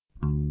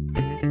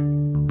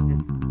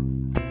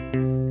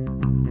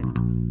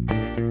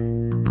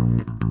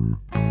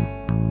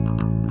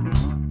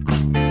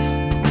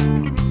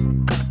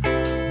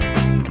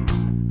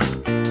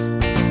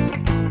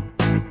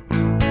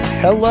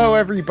Hello,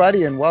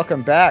 everybody, and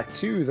welcome back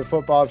to the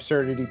Football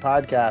Absurdity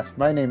Podcast.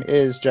 My name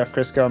is Jeff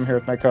Crisco. I'm here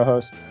with my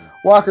co-host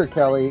Walker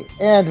Kelly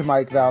and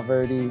Mike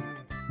Valverde.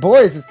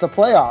 Boys, it's the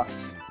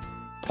playoffs.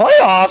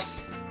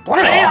 Playoffs.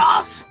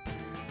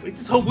 We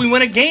just hope we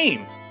win a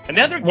game.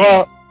 Another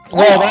game.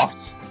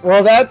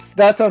 Well,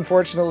 that's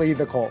unfortunately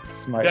the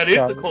Colts, Mike. That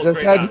is the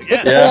Colts right now.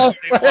 Yeah. They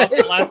lost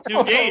the last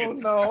two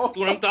games. Oh, no. That's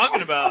what I'm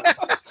talking about.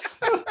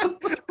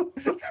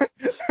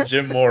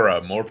 Jim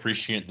Mora, more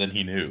prescient than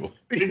he knew.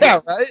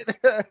 Yeah, right?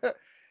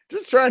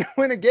 Just trying to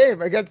win a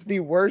game against the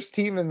worst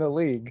team in the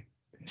league.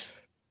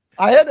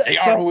 They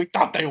are who we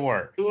thought they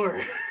were. Sure.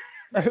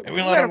 And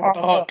we let them off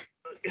the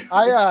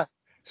hook.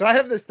 So I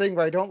have this thing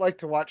where I don't like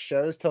to watch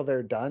shows till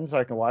they're done so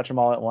I can watch them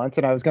all at once.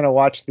 And I was going to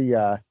watch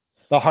the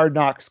Hard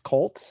Knocks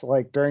Colts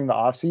like during the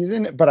off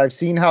season, but I've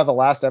seen how the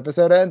last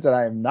episode ends and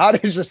I am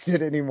not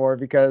interested anymore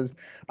because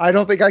I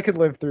don't think I could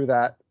live through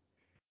that.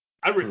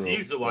 I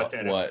refuse to watch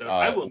that episode.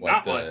 I will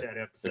not watch that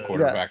episode. The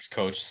quarterback's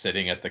coach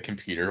sitting at the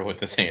computer with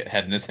his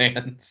head in his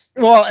hands.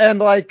 Well, and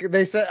like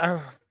they said,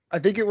 I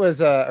think it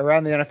was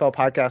around the NFL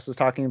podcast was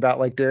talking about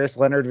like Darius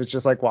Leonard was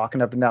just like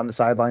walking up and down the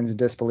sidelines in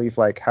disbelief,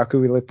 like, how could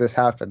we let this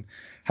happen?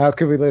 How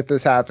could we let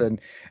this happen?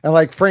 And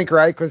like Frank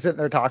Reich was sitting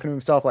there talking to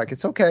himself like,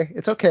 it's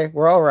okay.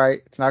 We're all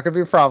right. It's not going to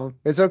be a problem.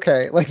 It's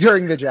okay. Like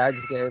during the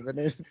Jags game.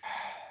 And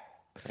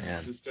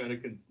just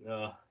trying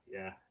to,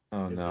 yeah.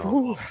 Oh, no.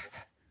 Ooh.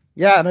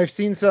 Yeah, and I've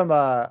seen some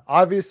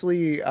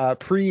obviously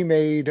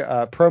pre-made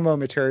promo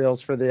materials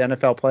for the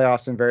NFL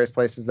playoffs in various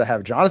places that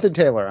have Jonathan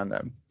Taylor on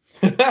them.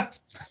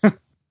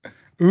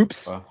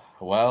 Oops.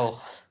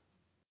 Well.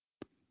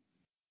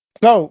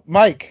 So,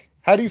 Mike,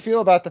 how do you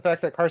feel about the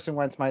fact that Carson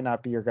Wentz might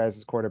not be your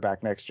guys'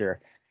 quarterback next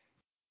year?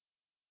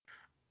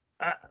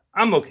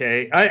 I'm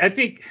okay. I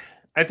think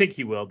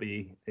he will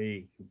be.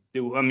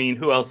 I mean,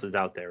 who else is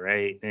out there,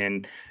 right?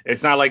 And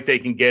it's not like they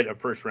can get a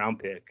first-round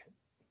pick.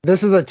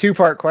 This is a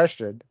two-part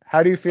question.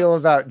 How do you feel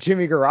about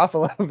Jimmy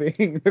Garoppolo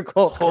being the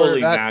Colts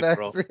quarterback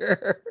next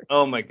year?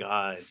 Oh, my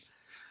God.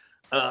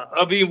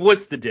 I mean,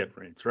 what's the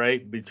difference,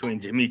 right, between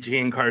Jimmy G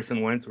and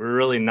Carson Wentz? We're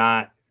really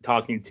not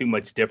talking too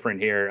much different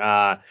here.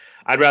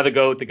 I'd rather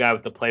go with the guy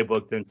with the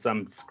playbook than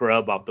some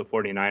scrub off the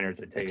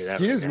 49ers, I tell you that.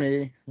 Excuse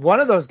me. One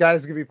of those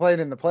guys could be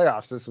playing in the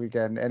playoffs this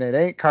weekend, and it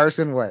ain't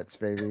Carson Wentz,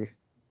 baby.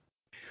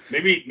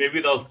 Maybe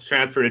they'll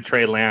transfer to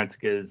Trey Lance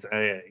because,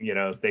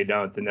 if they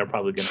don't, then they're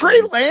probably going to. Trey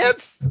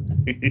Lance?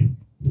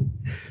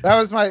 That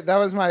was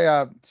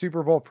my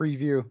Super Bowl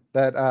preview.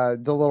 That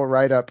the little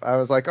write up. I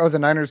was like, oh, the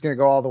Niners going to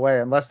go all the way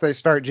unless they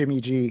start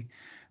Jimmy G.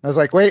 I was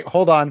like, wait,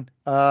 hold on.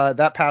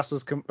 That pass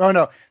was oh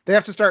no, they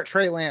have to start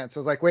Trey Lance. I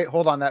was like, wait,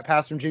 hold on. That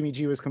pass from Jimmy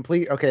G was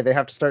complete. Okay, they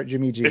have to start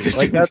Jimmy G.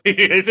 Like,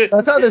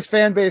 that's how this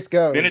fan base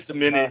goes. Minute to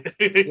minute.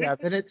 Yeah,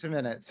 minute to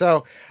minute.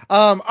 So,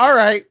 all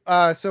right.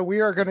 So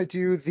we are going to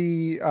do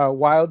the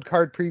wild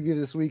card preview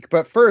this week.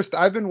 But first,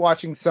 I've been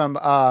watching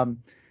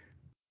some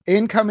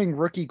incoming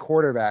rookie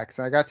quarterbacks.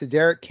 And I got to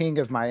Derek King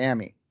of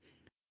Miami.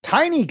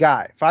 Tiny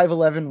guy,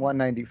 5'11",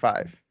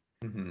 195.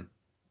 Mm-hmm.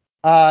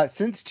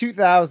 Since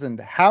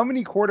 2000, how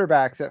many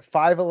quarterbacks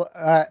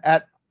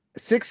at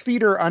 6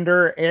 feet or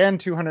under and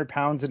 200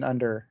 pounds and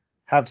under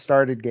have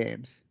started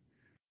games?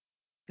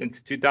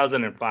 Since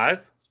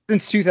 2005?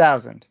 Since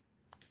 2000.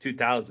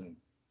 2000.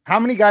 How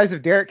many guys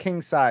of Derek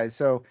King's size,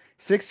 so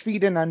 6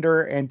 feet and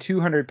under and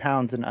 200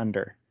 pounds and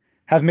under,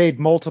 have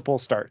made multiple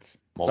starts?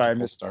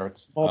 Multiple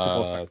starts.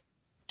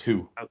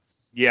 2.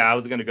 Yeah, I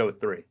was going to go with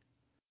 3.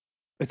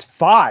 It's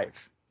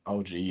 5.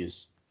 Oh,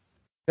 geez.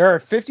 There are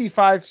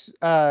 55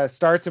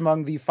 starts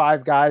among the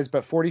 5 guys,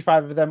 but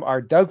 45 of them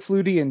are Doug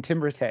Flutie and Tim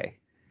Rattay.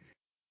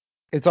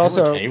 It's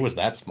also Rattay was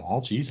that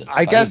small? Jesus.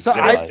 I guess so.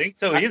 I don't think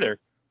so either.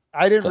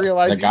 I didn't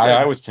realize the guy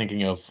I was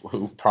thinking of,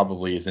 who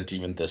probably isn't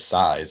even this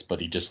size,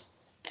 but he just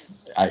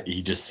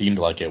seemed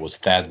like it was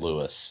Thad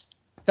Lewis.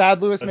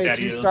 Thad Lewis made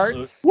 2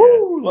 starts.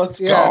 Woo! Let's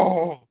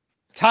go.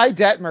 Ty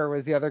Detmer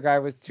was the other guy,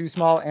 was too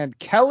small, and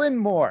Kellen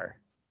Moore.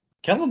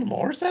 Kellen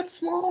Moore is that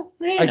small?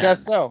 Man. I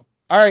guess so.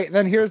 All right,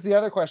 then here's the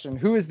other question.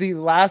 Who is the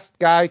last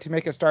guy to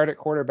make a start at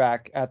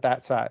quarterback at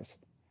that size?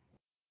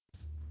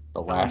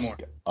 The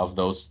last of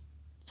those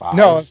 5?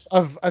 No,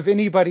 of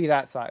anybody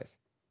that size.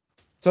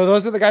 So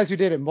those are the guys who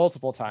did it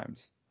multiple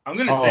times. I'm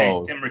going to say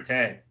Tim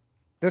Rattay.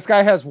 This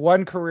guy has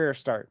 1 career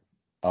start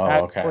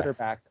at okay.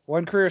 quarterback.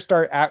 1 career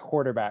start at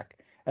quarterback.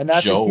 And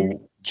that's Joe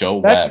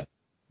Webb.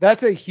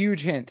 That's a huge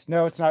hint.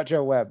 No, it's not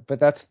Joe Webb, but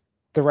that's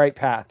the right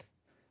path.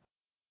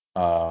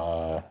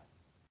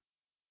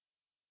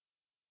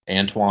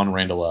 Antoine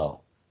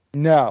Randall.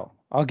 No,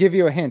 I'll give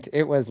you a hint.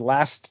 It was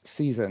last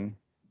season.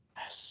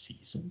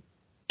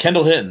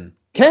 Kendall Hinton.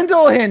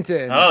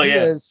 Oh,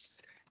 yeah.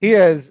 He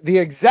is the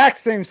exact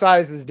same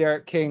size as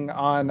Derek King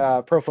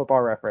on Pro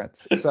Football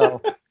Reference.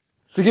 So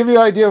to give you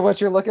an idea of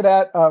what you're looking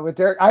at with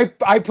Derek,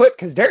 I put,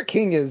 because Derek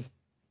King is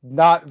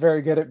not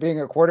very good at being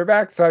a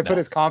quarterback, so I put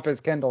his comp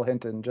as Kendall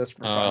Hinton just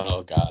for fun.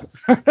 Oh, God.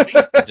 I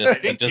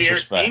think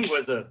Derek King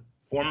was a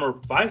former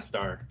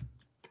 5-star.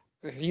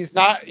 He's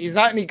not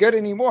any good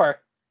anymore.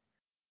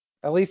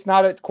 At least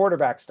not at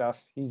quarterback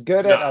stuff. He's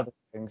good at other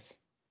things.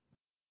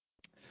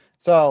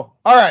 So,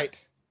 all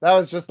right. That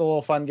was just a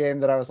little fun game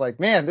that I was like,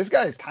 man, this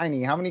guy is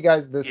tiny. How many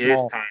guys this He is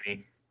small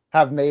tiny.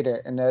 have made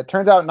it? And it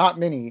turns out not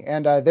many.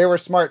 And they were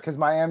smart because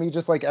Miami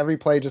just like every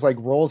play just like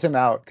rolls him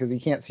out because he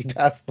can't see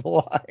past the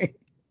line.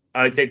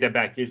 I take that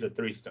back. He's a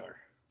 3-star.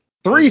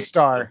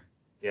 3-star.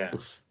 Yeah.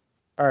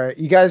 All right.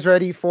 You guys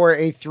ready for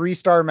a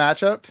 3-star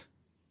matchup?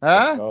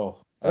 Let's Huh? go.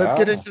 Let's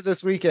get into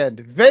this weekend.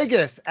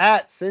 Vegas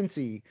at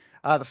Cincy.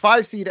 The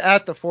 5 seed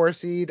at the 4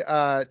 seed.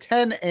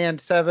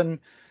 10-7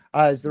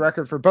 is the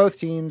record for both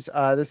teams.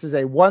 This is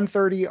a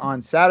 1:30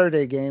 on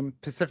Saturday game,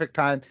 Pacific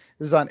time.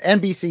 This is on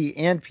NBC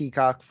and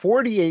Peacock.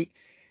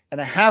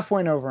 48.5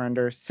 point over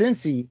under.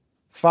 Cincy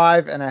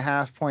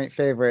 5.5 point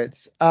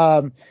favorites.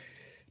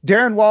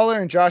 Darren Waller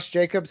and Josh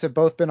Jacobs have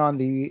both been on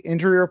the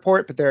injury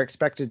report, but they're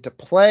expected to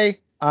play.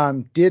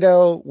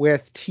 Ditto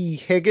with T.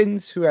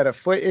 Higgins, who had a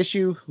foot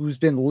issue, who's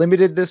been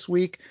limited this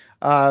week.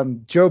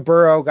 Joe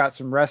Burrow got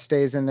some rest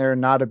days in there,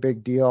 not a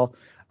big deal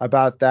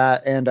about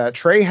that. And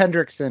Trey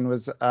Hendrickson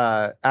was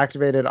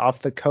activated off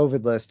the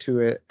COVID list,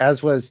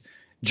 as was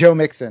Joe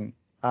Mixon.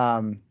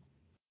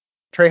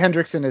 Trey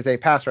Hendrickson is a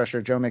pass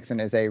rusher. Joe Mixon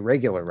is a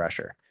regular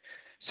rusher.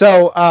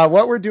 So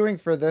what we're doing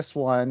for this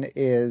one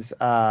is,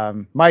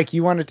 Mike,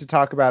 you wanted to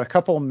talk about a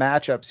couple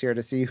matchups here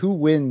to see who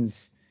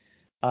wins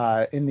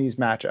in these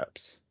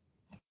matchups.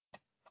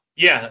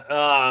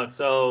 Yeah.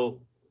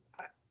 So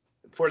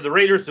for the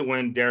Raiders to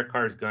win, Derek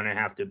Carr is going to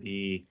have to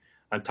be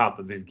on top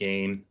of his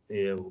game.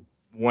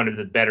 One of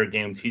the better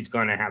games he's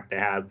going to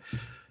have.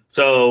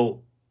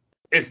 So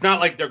it's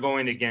not like they're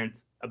going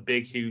against a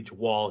big, huge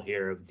wall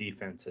here of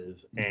defensive.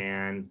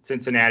 And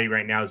Cincinnati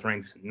right now is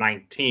ranked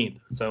 19th.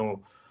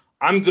 So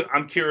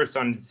I'm curious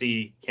on to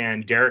see,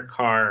 can Derek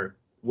Carr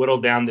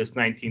whittle down this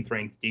 19th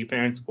ranked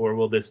defense, or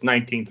will this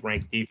 19th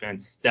ranked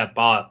defense step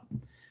up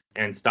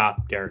and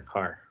stop Derek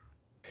Carr?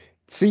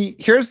 See,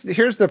 here's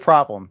the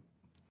problem.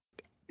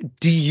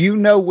 Do you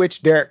know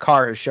which Derek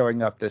Carr is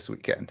showing up this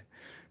weekend?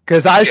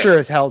 Because I sure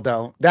as hell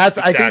don't.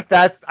 I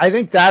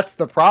think that's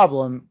the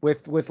problem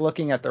with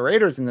looking at the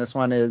Raiders in this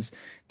one is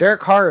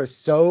Derek Carr is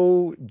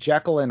so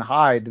Jekyll and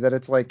Hyde that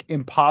it's like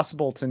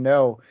impossible to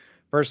know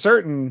for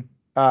certain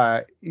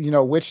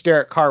which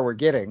Derek Carr we're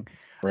getting.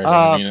 Right.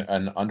 I mean,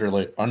 an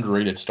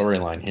underrated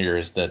storyline here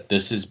is that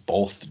this is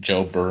both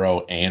Joe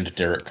Burrow and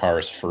Derek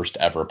Carr's first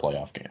ever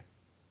playoff game.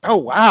 Oh,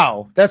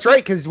 wow. That's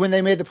right, because when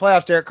they made the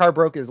playoffs, Derek Carr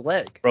broke his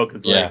leg.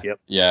 Leg, yep.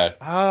 Yeah.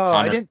 Oh,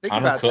 I didn't think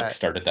about that. Connor Cook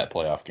started that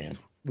playoff game.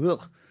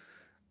 Ugh.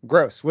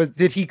 Gross.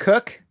 Did he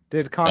cook?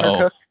 Did Connor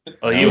cook?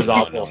 Oh, he was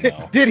awful.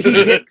 No. Did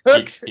he get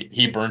cooked?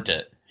 He burnt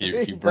it.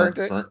 He burnt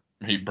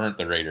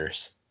the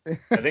Raiders.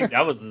 I think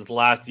that was his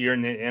last year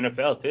in the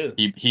NFL too.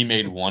 He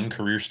made one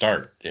career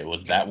start. It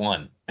was that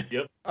one.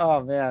 Yep.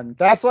 Oh man,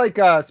 that's like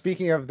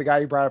speaking of the guy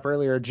you brought up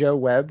earlier, Joe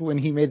Webb, when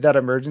he made that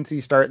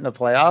emergency start in the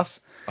playoffs.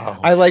 Oh.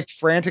 I like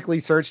frantically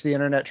searched the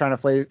internet trying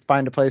to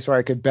find a place where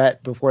I could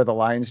bet before the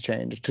lines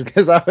changed,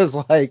 because I was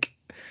like,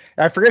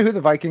 I forget who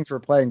the Vikings were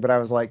playing, but I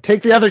was like,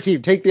 take the other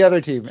team,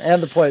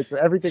 and the points,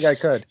 everything I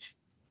could.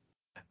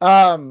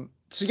 So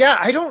yeah,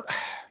 I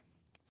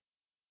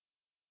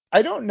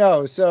don't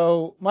know.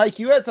 So, Mike,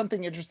 you had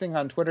something interesting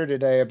on Twitter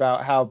today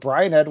about how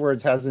Bryan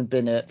Edwards hasn't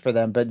been it for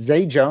them, but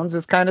Zay Jones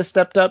has kind of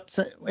stepped up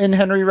in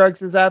Henry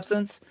Ruggs'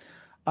 absence.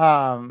 So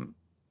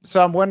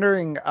I'm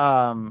wondering,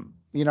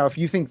 if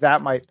you think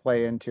that might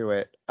play into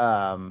it.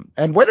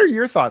 And what are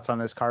your thoughts on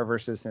this Carr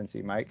versus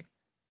Cincy, Mike?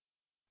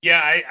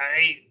 Yeah,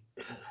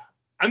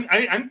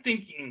 I'm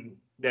thinking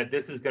that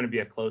this is going to be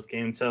a close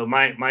game. So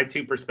my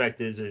two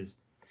perspectives is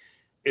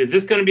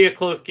this going to be a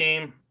close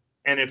game?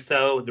 And if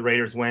so, the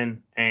Raiders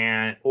win,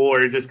 or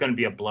is this going to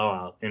be a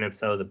blowout? And if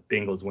so, the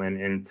Bengals win.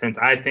 And since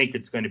I think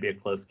it's going to be a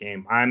close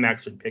game, I'm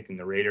actually picking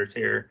the Raiders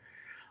here.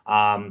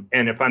 And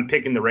if I'm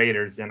picking the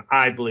Raiders, then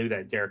I believe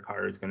that Derek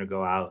Carr is going to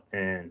go out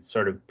and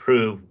sort of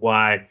prove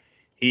why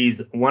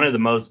he's one of the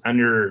most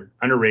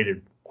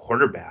underrated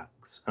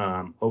quarterbacks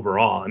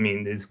overall. I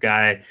mean, this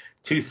guy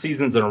 2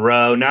 seasons in a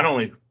row, not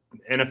only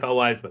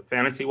NFL-wise but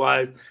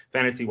fantasy-wise,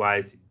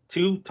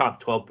 2 top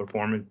 12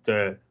 performance.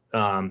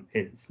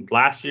 It's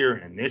last year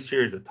and this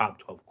year is a top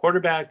 12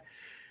 quarterback,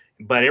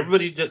 but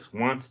everybody just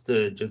wants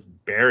to just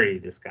bury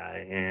this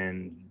guy,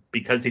 and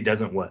because he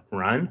doesn't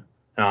run.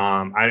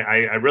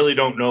 I really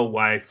don't know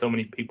why so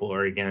many people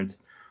are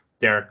against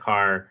Derek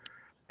Carr,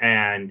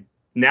 and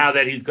now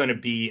that he's going to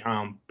be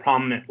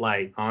prominent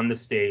light on the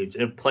stage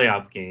in a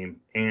playoff game,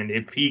 and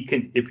if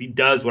he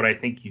does what I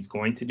think he's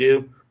going to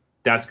do,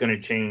 that's going to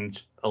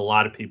change a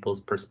lot of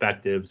people's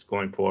perspectives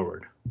going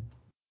forward.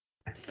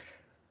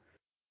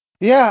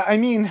 Yeah, I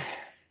mean,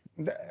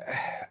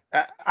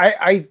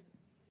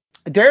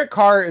 Derek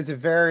Carr is a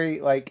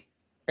very, like,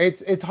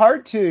 it's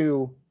hard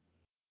to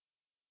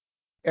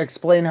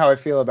explain how I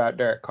feel about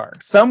Derek Carr.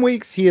 Some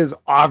weeks he is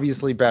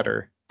obviously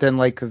better than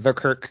like the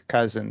Kirk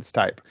Cousins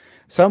type.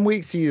 Some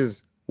weeks he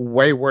is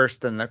way worse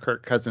than the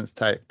Kirk Cousins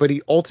type, but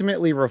he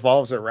ultimately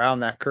revolves around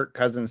that Kirk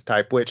Cousins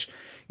type, which,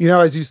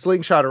 as you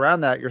slingshot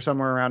around that, you're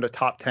somewhere around a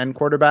top 10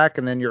 quarterback,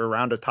 and then you're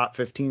around a top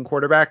 15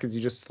 quarterback as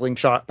you just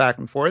slingshot back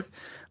and forth.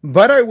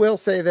 But I will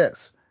say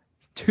this,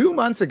 2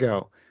 months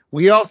ago,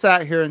 we all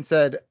sat here and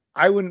said,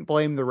 I wouldn't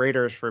blame the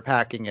Raiders for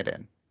packing it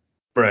in.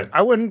 Right.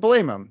 I wouldn't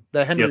blame them.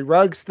 The Henry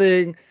Ruggs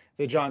thing,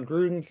 the John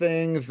Gruden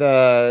thing,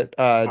 the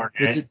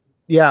Arnett.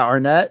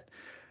 Arnett.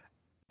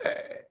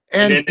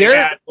 And then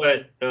Derek,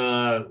 they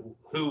had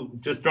who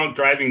just drunk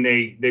driving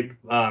they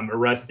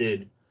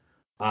arrested.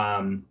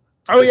 one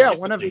of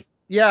recently.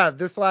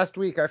 this last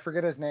week, I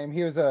forget his name.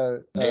 He was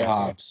Nate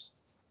Hobbs.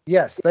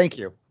 Yes, thank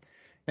you,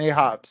 Nate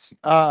Hobbs.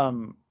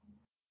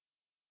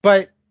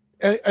 But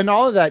and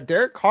all of that,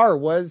 Derek Carr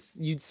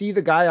you'd see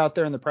the guy out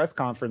there in the press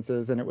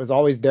conferences, and it was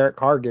always Derek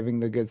Carr giving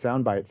the good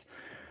sound bites.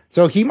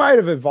 So he might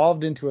have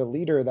evolved into a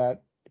leader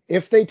that,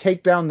 if they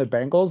take down the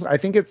Bengals, I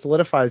think it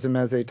solidifies him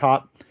as a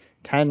top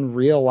 10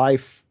 real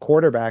life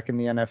quarterback in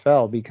the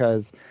NFL,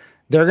 because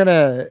they're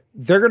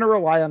gonna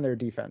rely on their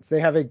defense. They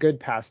have a good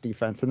pass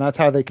defense, and that's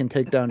how they can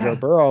take down Joe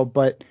Burrow.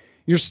 But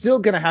you're still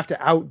gonna have to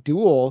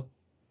outduel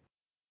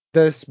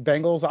this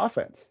Bengals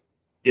offense.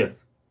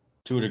 Yes.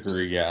 To a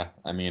degree, yeah.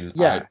 I mean,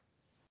 Yeah.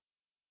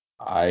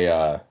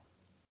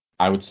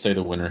 I would say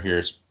the winner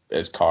here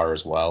is Carr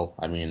as well.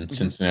 I mean,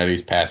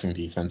 Cincinnati's passing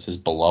defense is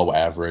below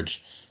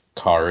average.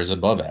 Carr is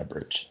above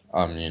average.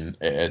 I mean,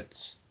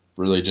 it's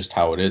really just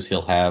how it is.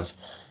 He'll have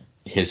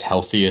his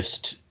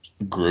healthiest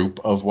group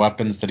of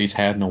weapons that he's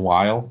had in a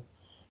while.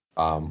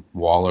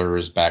 Waller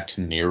is back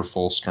to near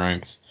full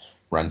strength.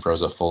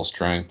 Renfro's at full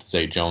strength.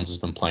 Zay Jones has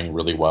been playing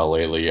really well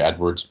lately.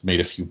 Edwards made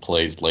a few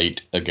plays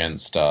late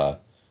against LA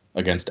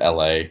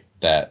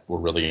that were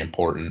really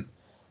important.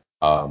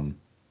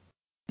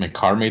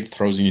 Carr made the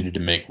throws he needed to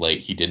make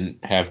late. He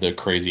didn't have the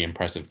crazy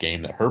impressive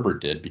game that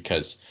Herbert did,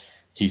 because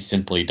he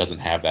simply doesn't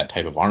have that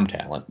type of arm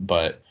talent.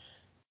 But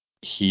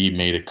he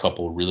made a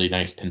couple really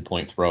nice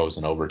pinpoint throws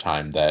in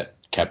overtime that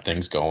kept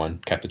things going,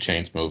 kept the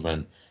chains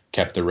moving,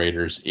 kept the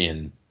Raiders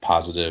in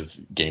positive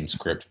game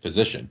script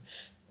position.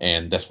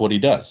 And that's what he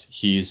does.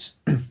 He's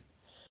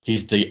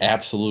the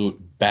absolute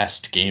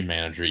best game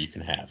manager you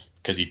can have,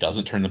 because he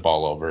doesn't turn the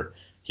ball over.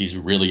 He's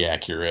really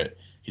accurate.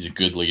 He's a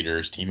good leader.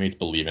 His teammates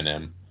believe in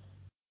him.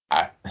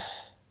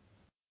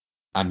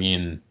 I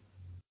mean,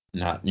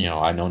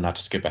 I know not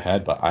to skip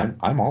ahead, but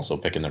I'm also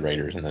picking the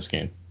Raiders in this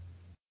game.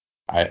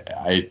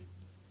 I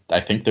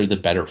think they're the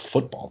better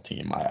football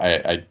team.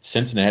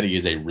 Cincinnati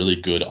is a really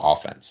good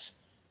offense,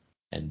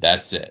 and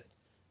that's it.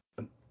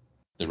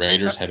 The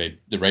Raiders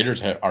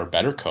are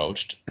better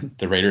coached.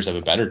 The Raiders have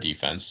a better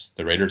defense.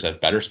 The Raiders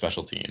have better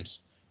special teams.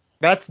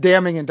 That's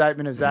damning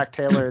indictment of Zach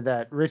Taylor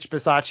that Rich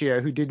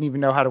Bisaccia, who didn't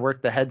even know how to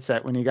work the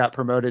headset when he got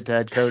promoted to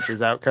head coach,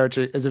 is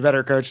a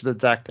better coach than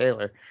Zach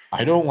Taylor.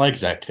 I don't like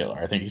Zach Taylor.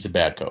 I think he's a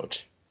bad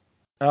coach.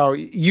 Oh,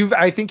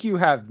 I think you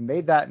have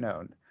made that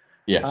known.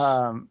 Yes.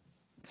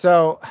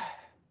 So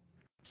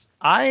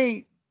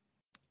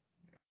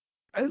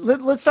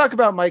let's talk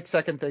about Mike's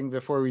second thing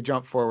before we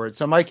jump forward.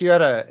 So Mike, you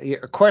had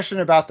a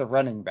question about the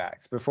running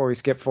backs before we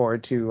skip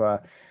forward to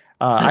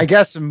I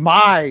guess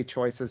my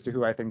choice as to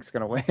who I think is going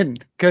to win,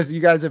 because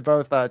you guys have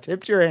both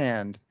tipped your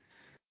hand.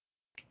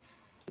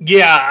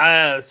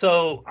 Yeah,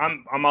 so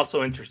I'm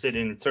also interested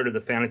in sort of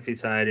the fantasy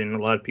side, and a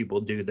lot of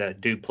people do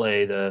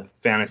play the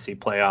fantasy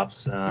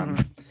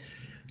playoffs.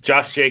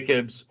 Josh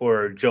Jacobs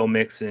or Joe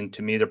Mixon,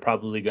 to me, they're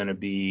probably going to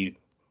be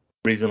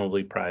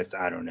reasonably priced.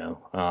 I don't know,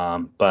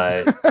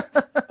 but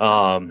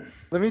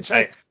let me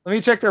check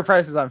their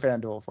prices on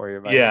FanDuel for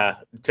you, Mike. Yeah,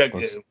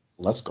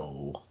 let's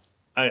go.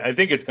 I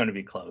think it's going to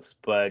be close,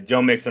 but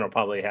Joe Mixon will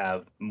probably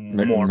have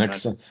more.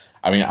 Mixon.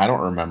 I mean, I don't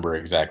remember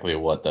exactly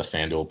what the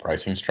FanDuel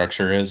pricing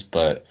structure is,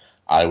 but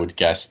I would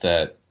guess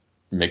that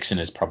Mixon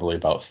is probably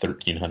about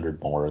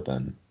 $1,300 more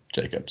than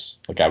Jacobs.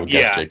 Like, I would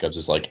guess Jacobs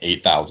is like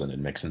 $8,000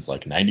 and Mixon's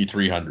like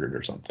 $9,300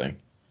 or something.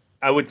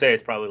 I would say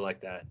it's probably like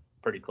that.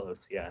 Pretty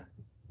close, yeah.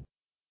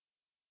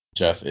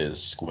 Jeff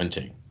is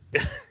squinting.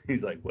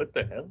 He's like, what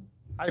the hell?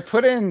 I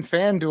put in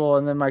FanDuel,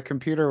 and then my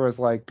computer was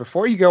like,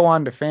 before you go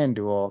on to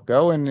FanDuel,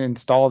 go and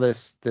install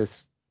this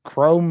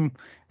Chrome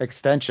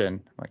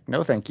extension. I'm like,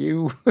 no, thank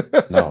you.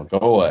 No, go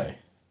away.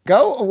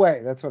 Go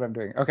away. That's what I'm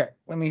doing. Okay,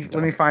 let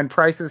me find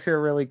prices here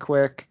really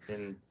quick.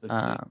 And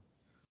let's see.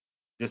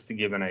 Just to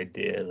give an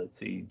idea, let's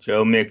see.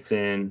 Joe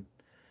Mixon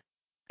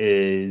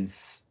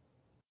is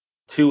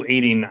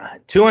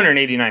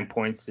 289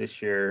 points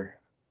this year,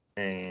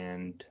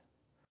 and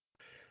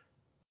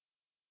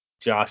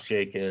Josh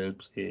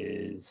Jacobs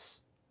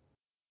is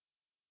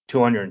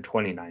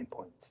 229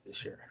 points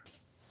this year.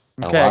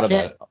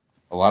 Okay,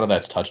 a lot of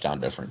that's touchdown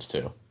difference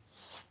too.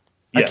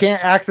 Yes. I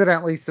can't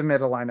accidentally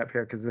submit a lineup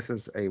here because this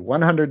is a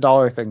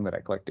 $100 thing that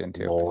I clicked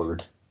into.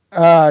 Lord.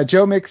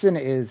 Joe Mixon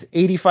is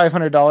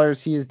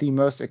 $8,500. He is the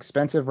most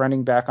expensive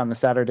running back on the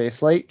Saturday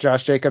slate.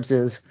 Josh Jacobs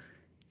is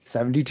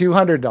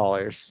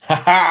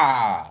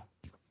 $7,200.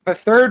 The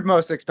third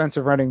most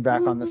expensive running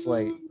back on the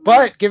slate.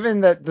 But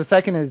given that the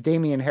second is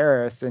Damian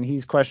Harris and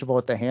he's questionable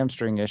with the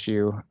hamstring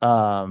issue,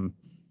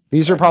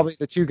 these are probably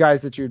the two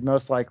guys that you'd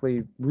most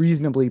likely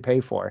reasonably pay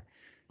for.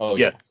 Oh,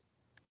 yes.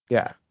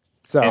 Yeah.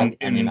 So,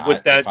 and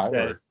with that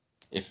said,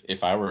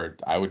 if I were,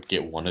 I would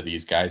get one of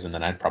these guys, and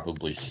then I'd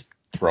probably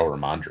throw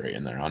Ramondre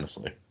in there,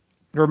 honestly.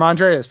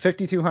 Ramondre is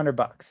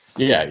 $5,200.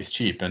 Yeah, he's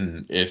cheap,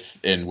 and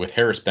with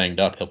Harris banged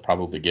up, he'll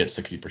probably get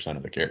 60%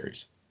 of the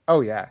carries.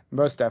 Oh yeah,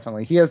 most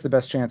definitely. He has the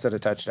best chance at a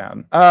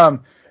touchdown.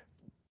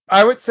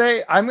 I would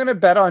say I'm going to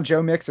bet on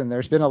Joe Mixon.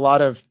 There's been a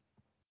lot of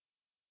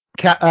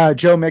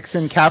Joe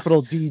Mixon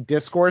capital D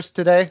discourse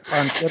today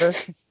on Twitter.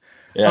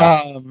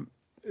 Yeah.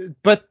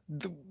 But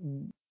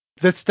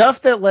the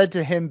stuff that led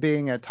to him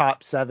being a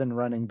top 7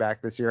 running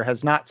back this year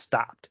has not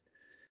stopped.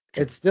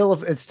 It's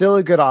still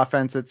a good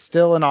offense. It's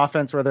still an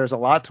offense where there's a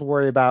lot to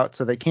worry about,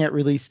 so they can't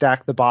really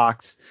stack the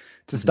box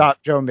to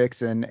stop Joe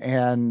Mixon.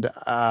 And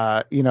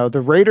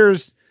the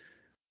Raiders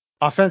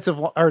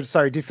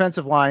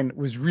defensive line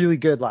was really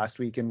good last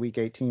week in week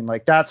 18.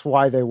 Like, that's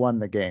why they won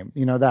the game.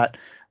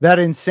 That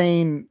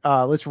insane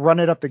let's run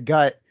it up the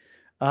gut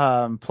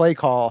play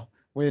call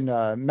when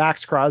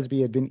Max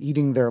Crosby had been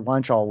eating their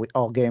lunch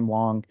all game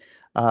long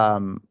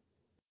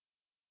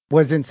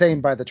was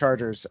insane by the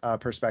Chargers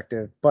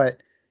perspective. But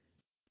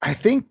I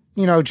think,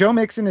 Joe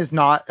Mixon is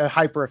not a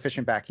hyper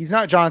efficient back. He's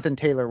not Jonathan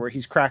Taylor where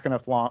he's cracking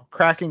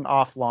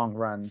off long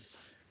runs.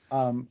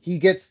 He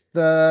gets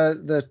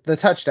the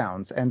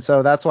touchdowns. And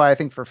so that's why I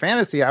think for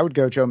fantasy, I would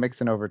go Joe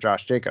Mixon over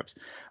Josh Jacobs.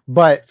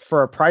 But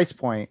for a price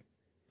point,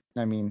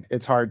 I mean,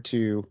 it's hard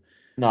to.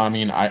 No, I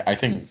mean, I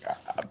think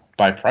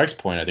by price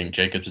point, I think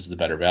Jacobs is the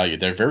better value.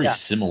 They're very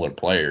similar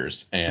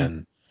players.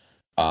 And,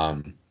 I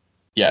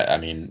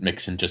mean,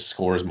 Mixon just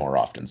scores more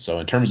often. So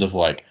in terms of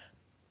like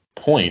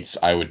points,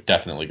 I would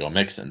definitely go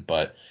Mixon.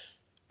 But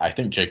I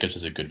think Jacobs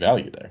is a good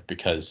value there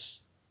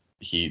because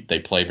they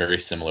play very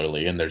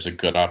similarly, and there's a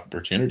good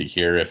opportunity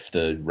here if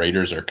the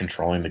Raiders are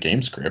controlling the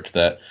game script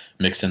that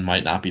Mixon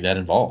might not be that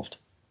involved.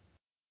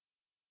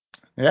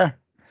 Yeah.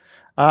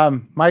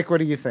 Mike, what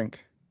do you think?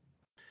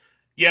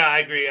 Yeah, I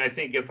agree. I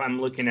think if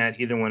I'm looking at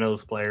either one of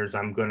those players,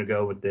 I'm going to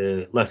go with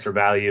the lesser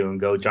value and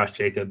go Josh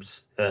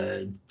Jacobs,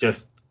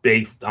 just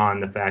based on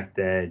the fact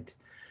that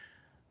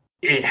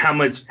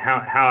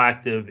how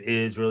active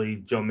is really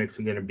Joe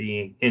Mixon going to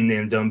be in the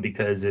end zone,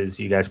 because as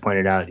you guys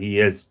pointed out, he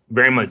is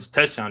very much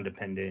touchdown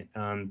dependent.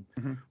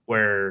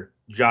 Where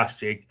Josh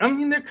Jacobs, I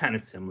mean, they're kind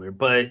of similar,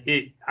 but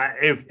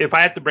if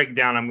I have to break it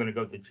down, I'm going to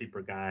go with the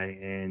cheaper guy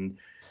and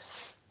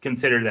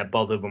consider that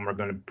both of them are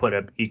going to put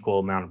up equal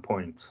amount of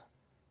points.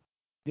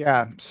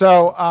 Yeah.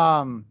 So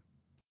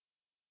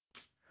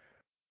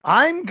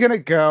I'm going to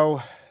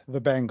go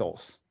the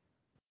Bengals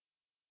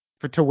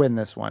to win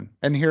this one.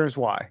 And here's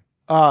why.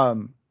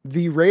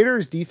 The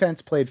Raiders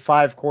defense played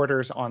 5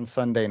 quarters on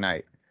Sunday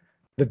night.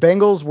 The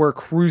Bengals were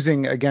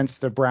cruising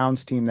against the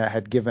Browns team that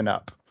had given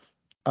up.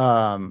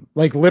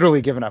 Like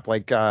literally given up.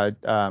 Like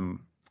Baker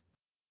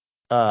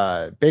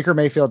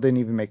Mayfield didn't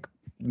even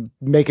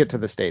make it to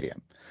the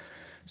stadium.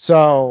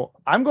 So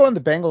I'm going the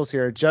Bengals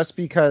here just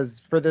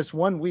because for this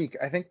 1 week,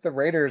 I think the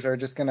Raiders are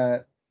just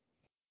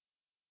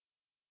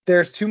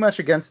there's too much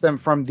against them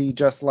from the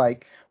just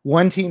like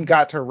one team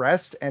got to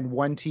rest and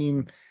one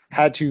team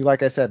had to,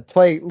 like I said,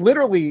 play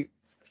literally,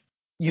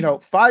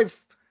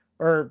 5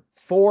 or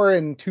 4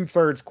 and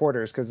 2/3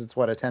 quarters, because it's a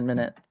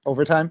 10-minute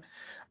overtime,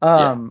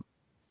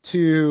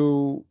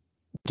 to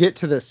get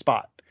to this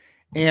spot.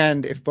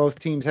 And if both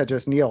teams had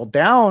just kneeled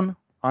down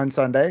on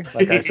Sunday,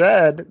 like I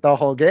said, the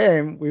whole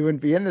game, we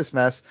wouldn't be in this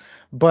mess.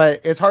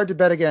 But it's hard to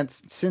bet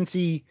against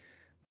Cincy,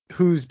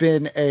 who's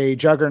been a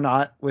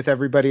juggernaut with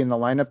everybody in the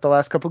lineup the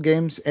last couple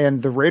games,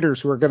 and the Raiders,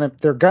 who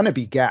they're gonna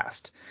be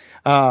gassed.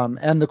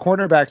 And the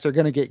cornerbacks are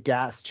gonna get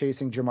gassed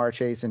chasing Jamar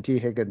Chase and T.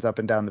 Higgins up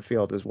and down the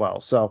field as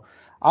well. So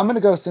I'm gonna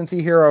go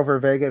Cincy here over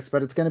Vegas,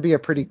 but it's gonna be a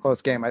pretty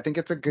close game. I think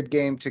it's a good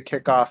game to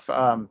kick off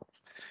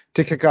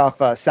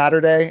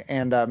Saturday,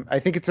 and I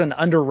think it's an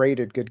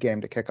underrated good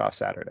game to kick off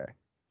Saturday.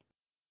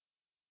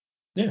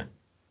 Yeah.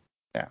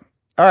 Yeah.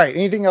 All right.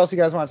 Anything else you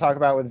guys want to talk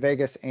about with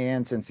Vegas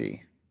and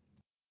Cincy?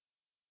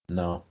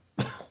 No.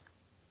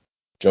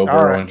 Joe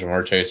Burrow and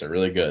Jamar Chase are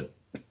really good.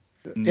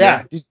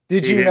 Yeah.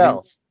 Did you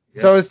know?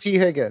 Yeah. So is T.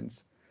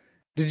 Higgins.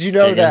 Did you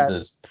know Higgins that?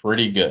 Is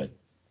pretty good.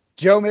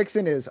 Joe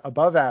Mixon is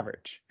above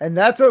average, and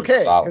that's okay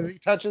because he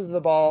touches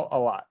the ball a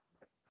lot.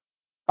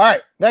 All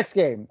right, next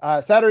game,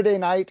 Saturday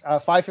night,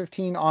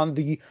 5:15 on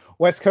the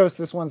West Coast.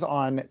 This one's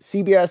on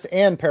CBS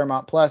and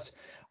Paramount Plus.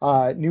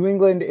 New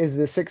England is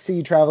the 6th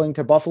seed traveling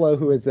to Buffalo,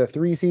 who is the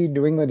 3 seed.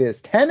 New England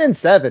is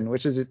 10-7,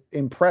 which is an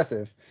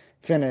impressive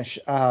finish.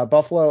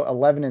 Buffalo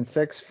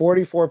 11-6,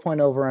 44-point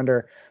over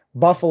under.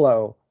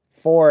 Buffalo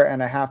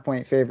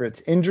 4.5-point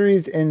favorites.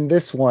 Injuries in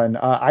this one: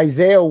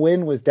 Isaiah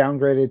Wynn was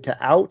downgraded to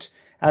out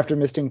after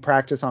missing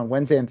practice on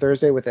Wednesday and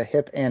Thursday with a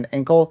hip and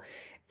ankle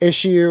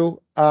issue.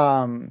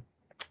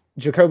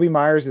 Jacoby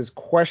Myers is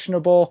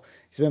questionable.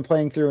 He's been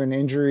playing through an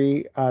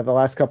injury the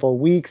last couple of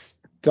weeks.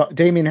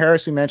 Damian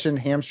Harris, we mentioned,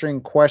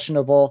 hamstring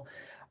questionable.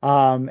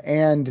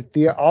 And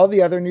all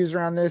the other news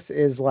around this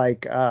is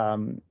like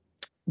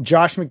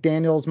Josh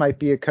McDaniels might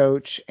be a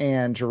coach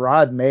and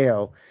Gerard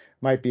Mayo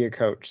might be a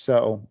coach.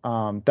 So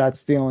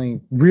that's the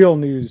only real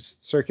news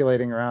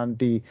circulating around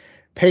the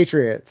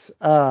Patriots.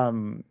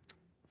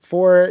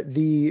 For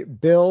the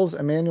Bills,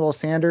 Emmanuel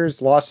Sanders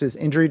lost his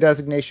injury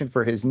designation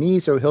for his knee,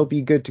 so he'll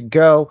be good to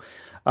go.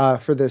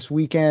 for this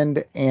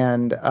weekend.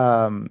 And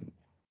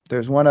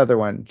there's one other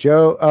one.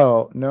 Joe.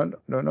 Oh,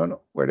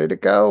 no. Where did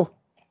it go?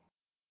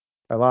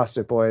 I lost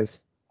it, boys.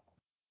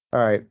 All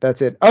right,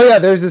 that's it. Oh yeah,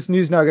 there's this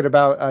news nugget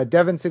about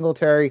Devin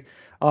Singletary,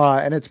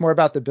 and it's more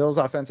about the Bills'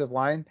 offensive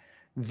line.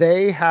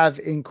 They have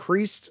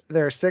increased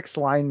their 6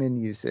 lineman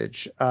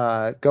usage,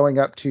 going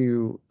up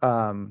to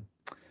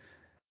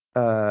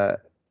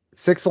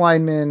 6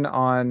 linemen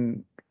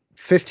on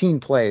 15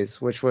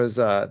 plays, which was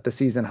the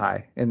season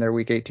high in their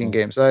Week 18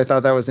 game. So I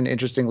thought that was an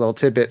interesting little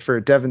tidbit for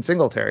Devin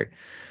Singletary.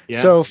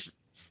 Yeah. So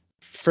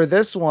for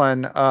this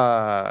one,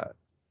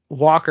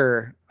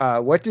 Walker,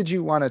 what did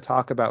you want to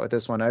talk about with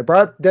this one? I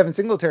brought up Devin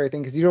Singletary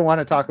thing because you don't want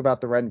to talk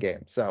about the run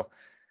game. So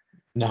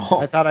No.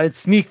 I thought I'd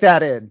sneak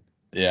that in.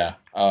 Yeah.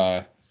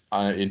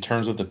 In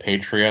terms of the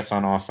Patriots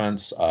on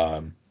offense,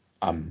 I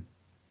think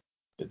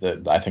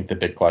the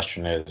big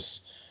question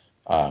is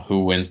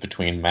who wins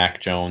between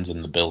Mac Jones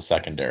and the Bills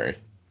secondary.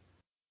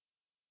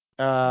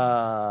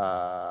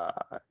 Whoever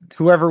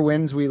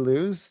wins, we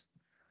lose.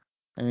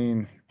 I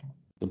mean,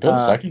 the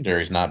Bills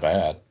secondary is not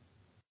bad.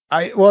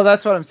 Well,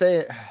 that's what I'm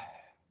saying.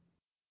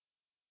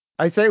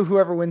 I say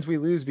whoever wins, we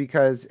lose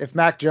because if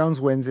Mac Jones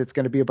wins, it's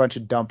going to be a bunch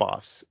of dump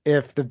offs.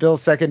 If the Bills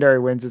secondary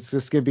wins, it's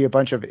just going to be a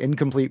bunch of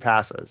incomplete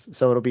passes.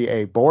 So it'll be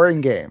a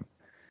boring game.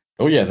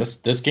 Oh yeah,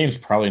 this game's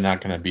probably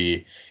not going to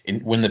be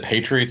when the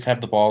Patriots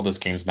have the ball. This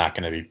game's not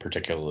going to be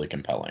particularly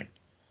compelling.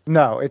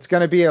 No, it's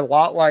going to be a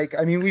lot like,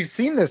 I mean, we've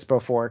seen this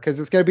before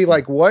because it's going to be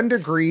like 1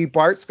 degree.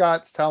 Bart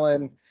Scott's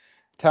telling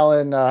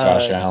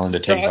Josh Allen to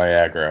take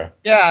Viagra.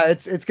 Yeah,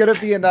 it's going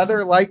to be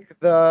another like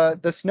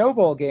the Snow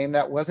Bowl game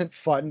that wasn't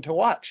fun to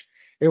watch.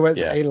 It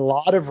was a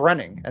lot of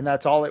running, and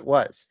that's all it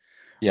was.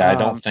 Yeah, I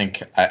don't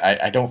think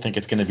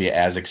it's going to be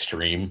as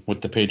extreme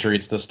with the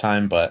Patriots this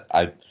time, but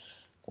I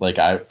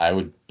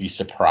would be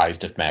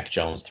surprised if Mac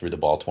Jones threw the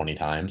ball 20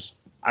 times.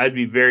 I'd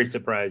be very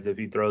surprised if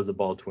he throws the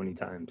ball 20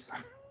 times.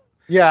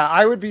 Yeah,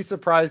 I would be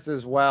surprised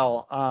as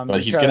well.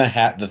 But he's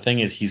gonna the thing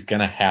is he's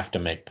gonna have to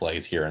make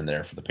plays here and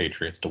there for the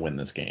Patriots to win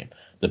this game.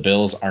 The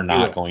Bills are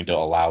not going to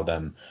allow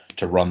them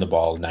to run the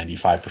ball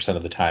 95%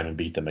 of the time and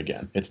beat them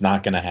again. It's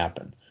not gonna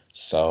happen.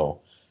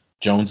 So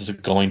Jones is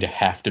going to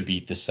have to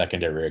beat the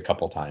secondary a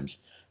couple times,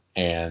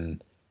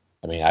 and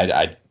I mean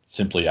I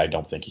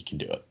don't think he can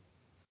do it.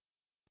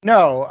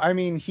 No, I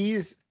mean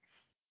he's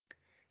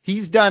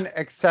done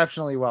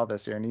exceptionally well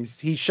this year, and he's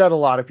shut a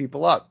lot of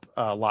people up.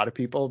 A lot of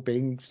people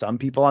being some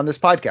people on this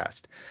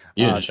podcast.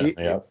 You didn't shut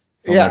me up.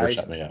 He'll never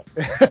shut me up.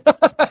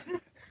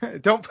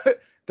 Don't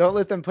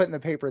let them put in the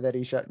paper that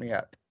he shut me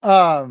up.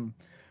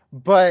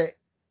 But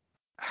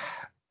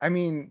I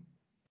mean,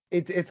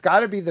 it's got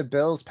to be the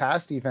Bills'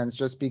 pass defense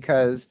just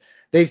because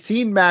they've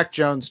seen Mac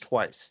Jones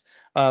twice.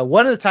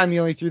 One at a time, he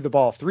only threw the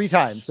ball 3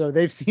 times, so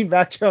they've seen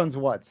Mac Jones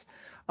once.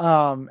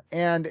 And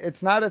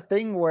it's not a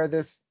thing where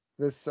this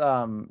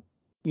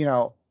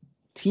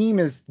team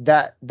is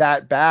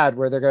that bad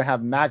where they're going to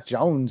have Mac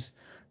Jones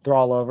throw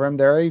all over him.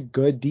 They're a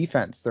good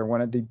defense. They're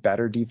one of the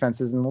better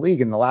defenses in the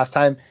league. And the last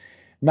time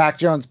Mac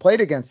Jones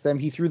played against them,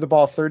 he threw the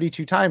ball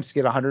 32 times to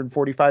get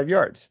 145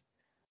 yards.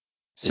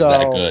 So is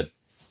that good?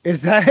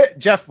 Is that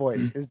Jeff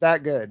voice? Is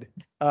that good?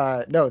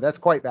 No, that's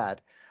quite bad.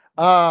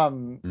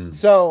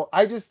 So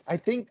I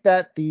think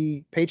that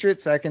the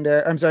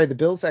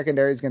Bills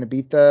secondary is going to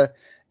beat the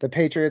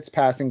Patriots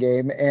passing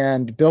game,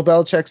 and Bill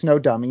Belichick's no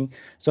dummy.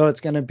 So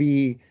it's going to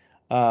be,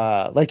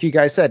 like you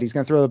guys said, he's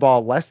going to throw the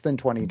ball less than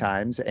 20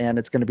 times, and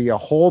it's going to be a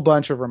whole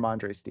bunch of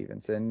Ramondre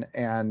Stevenson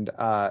and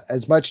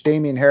as much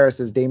Damian Harris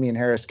as Damian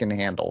Harris can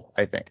handle,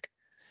 I think.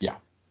 Yeah.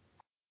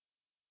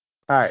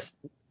 All right.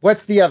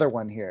 What's the other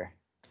one here?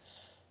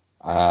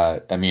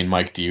 I mean,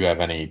 Mike, do you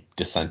have any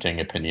dissenting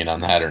opinion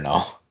on that or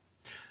no?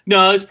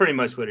 No, that's pretty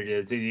much what it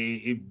is.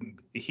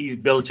 He's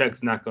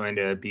Belichick's not going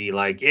to be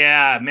like,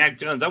 yeah, Mac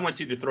Jones, I want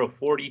you to throw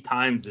 40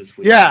 times this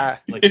week. Yeah.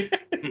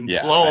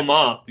 Blow him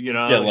up,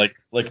 Yeah, like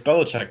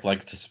Belichick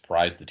likes to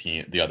surprise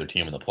the other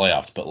team in the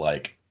playoffs, but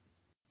like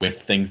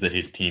with things that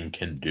his team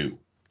can do.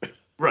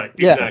 Right,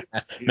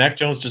 exactly. Mac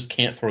Jones just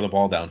can't throw the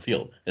ball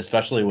downfield,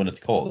 especially when it's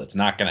cold. It's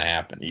not going to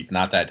happen. He's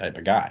not that type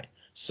of guy.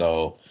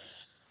 So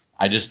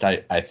I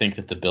think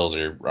that the Bills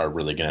are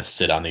really going to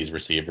sit on these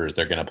receivers.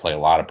 They're going to play a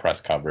lot of press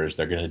coverage.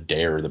 They're going to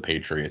dare the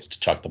Patriots to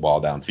chuck the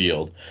ball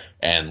downfield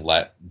and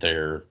let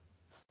their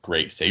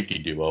great safety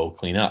duo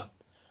clean up.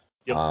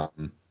 Yep.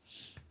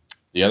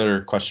 The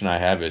other question I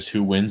have is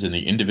who wins in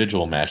the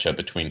individual matchup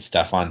between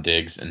Stephon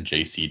Diggs and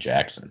J.C.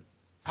 Jackson?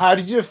 How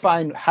do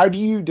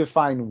you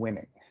define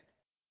winning?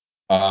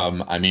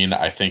 I mean,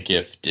 I think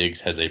if Diggs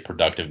has a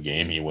productive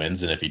game, he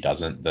wins, and if he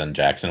doesn't, then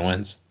Jackson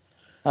wins.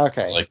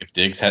 Okay. So like if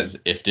Diggs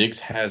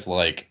has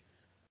like,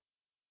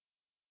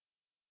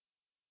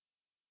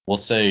 we'll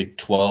say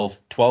 12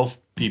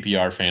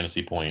 PPR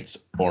fantasy points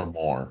or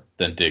more,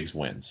 then Diggs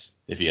wins.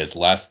 If he has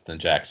less, then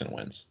Jackson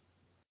wins.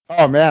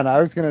 Oh man, I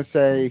was gonna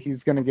say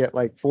he's gonna get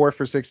like 4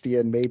 for 60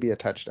 and maybe a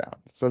touchdown.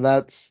 So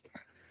that's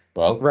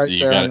right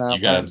there.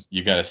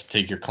 You gotta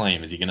take your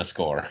claim. Is he gonna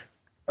score?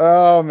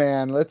 Oh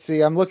man, let's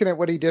see. I'm looking at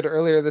what he did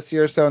earlier this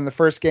year. So in the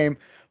first game,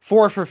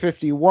 4 for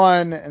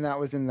 51, and that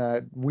was in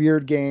the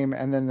weird game.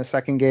 And then the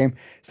second game,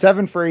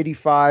 7 for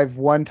 85,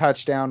 1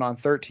 touchdown on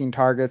 13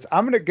 targets.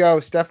 I'm going to go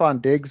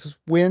Stephon Diggs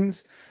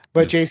wins,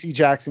 but J.C.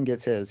 Jackson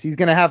gets his. He's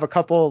going to have a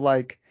couple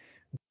like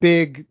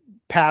big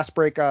pass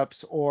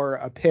breakups or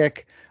a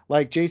pick.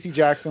 Like J.C.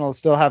 Jackson will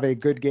still have a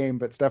good game,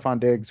 but Stephon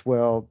Diggs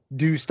will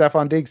do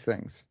Stephon Diggs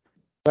things.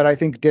 But I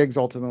think Diggs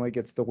ultimately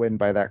gets the win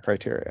by that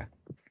criteria.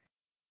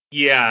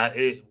 Yeah,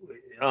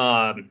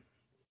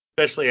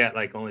 especially at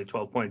like only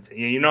 12 points.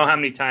 You know how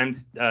many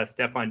times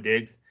Stephon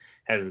Diggs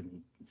has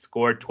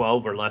scored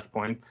 12 or less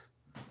points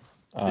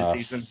this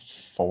season?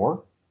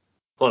 4?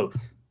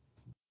 Close.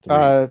 2.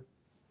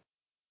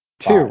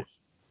 5.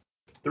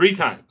 3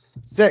 times.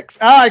 6.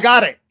 Oh, I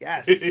got it.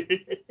 Yes.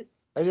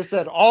 I just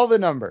said all the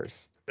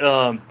numbers.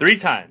 3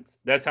 times.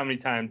 That's how many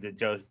times that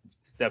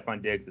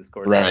Stephon Diggs has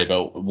scored. Right,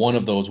 but one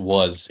of those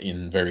was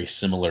in very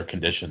similar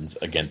conditions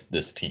against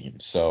this team.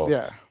 So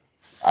yeah,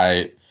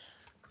 I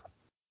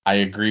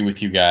agree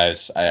with you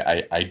guys.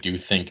 I do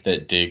think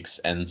that Diggs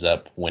ends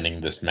up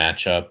winning this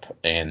matchup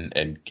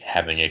and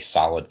having a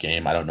solid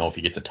game. I don't know if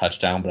he gets a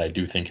touchdown, but I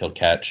do think he'll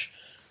catch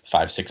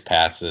 5-6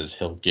 passes.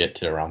 He'll get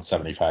to around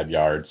 75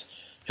 yards.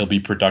 He'll be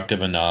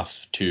productive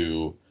enough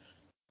to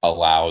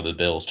allow the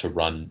Bills to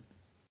run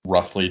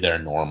roughly their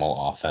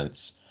normal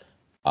offense.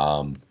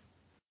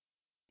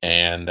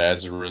 And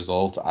as a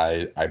result,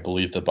 I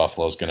believe the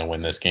Buffalo's going to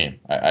win this game.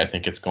 I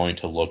think it's going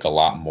to look a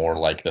lot more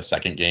like the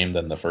second game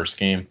than the first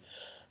game.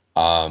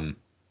 The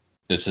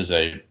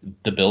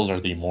Bills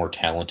are the more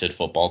talented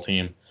football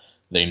team.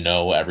 They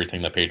know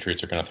everything the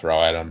Patriots are going to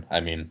throw at them. I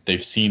mean,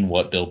 they've seen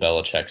what Bill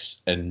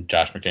Belichick's and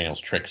Josh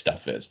McDaniels' trick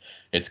stuff is.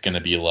 It's going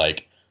to be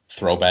like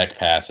throwback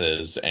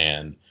passes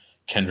and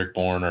Kendrick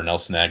Bourne or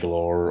Nelson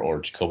Aguilar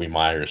or Jacoby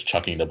Myers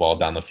chucking the ball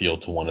down the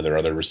field to one of their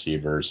other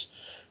receivers.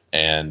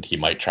 And he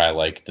might try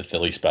like the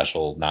Philly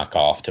special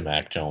knockoff to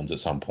Mac Jones at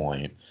some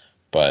point.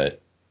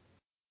 But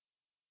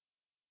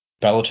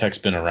Belichick's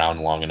been around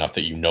long enough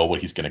that you know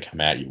what he's going to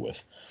come at you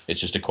with. It's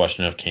just a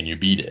question of can you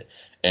beat it?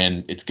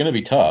 And it's going to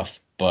be tough,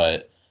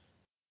 but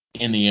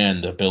in the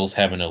end, the Bills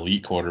have an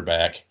elite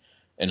quarterback,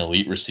 an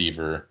elite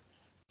receiver,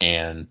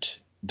 and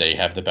they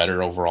have the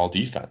better overall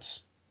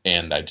defense.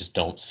 And I just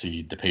don't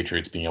see the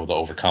Patriots being able to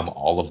overcome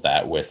all of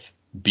that with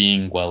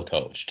being well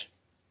coached.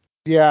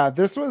 Yeah,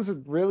 this was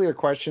really a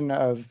question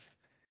of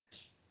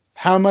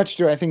how much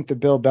do I think the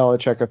Bill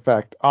Belichick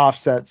effect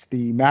offsets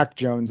the Mac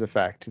Jones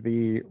effect,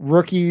 the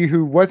rookie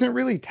who wasn't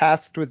really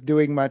tasked with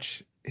doing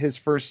much his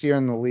first year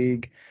in the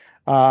league,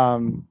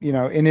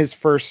 in his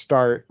first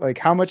start. Like,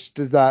 how much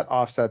does that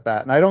offset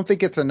that? And I don't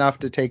think it's enough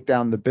to take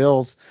down the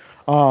Bills.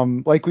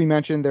 Like we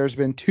mentioned, there's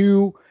been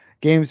 2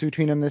 games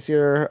between them this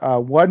year.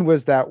 One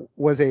was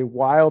a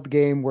wild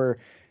game where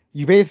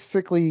you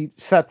basically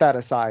set that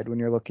aside when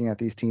you're looking at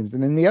these teams.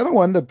 And in the other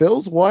one, the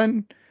Bills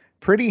won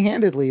pretty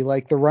handedly.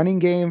 Like the running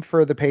game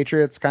for the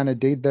Patriots kind of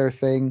did their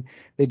thing.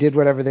 They did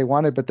whatever they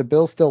wanted, but the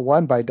Bills still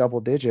won by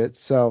double digits.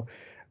 So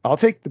I'll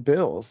take the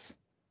Bills.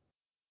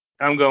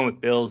 I'm going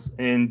with Bills.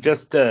 And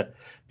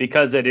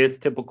because it is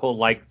typical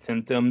like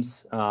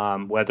symptoms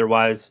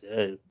weather-wise,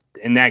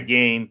 in that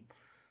game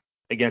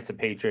against the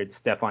Patriots,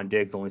 Stephon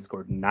Diggs only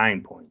scored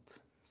 9 points.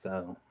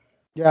 So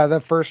yeah,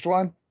 the first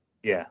one.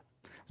 Yeah.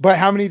 But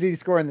how many did he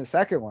score in the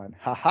second one?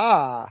 Ha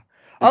ha.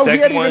 Oh, he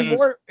had even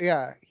more.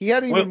 Yeah, he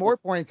had even more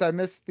points. I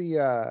missed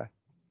the.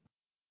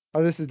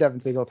 Oh, this is Devin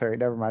Singletary.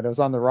 Never mind. I was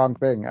on the wrong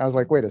thing. I was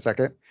like, wait a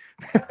second.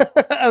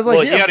 I was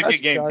like, he had a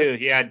good game too.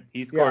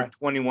 He scored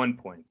 21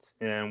 points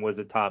and was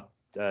a top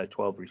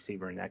 12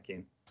 receiver in that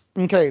game.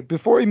 Okay,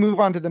 before we move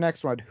on to the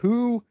next one,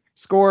 who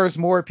scores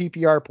more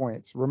PPR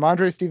points,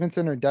 Ramondre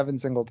Stevenson or Devin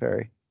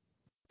Singletary?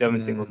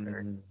 Devin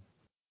Singletary.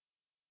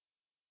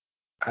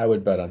 I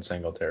would bet on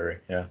Singletary.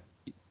 Yeah.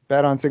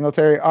 Bet on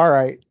Singletary. All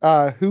right.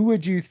 Who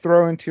would you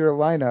throw into your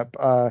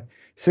lineup?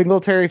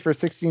 Singletary for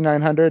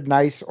 6,900,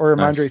 nice, or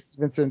Ramondre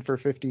Stevenson for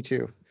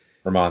 52?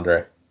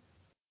 Ramondre.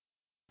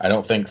 I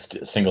don't think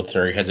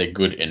Singletary has a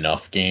good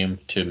enough game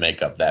to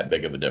make up that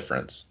big of a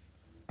difference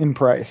in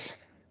price.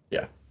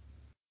 Yeah.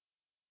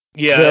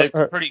 Yeah, it's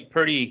a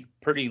pretty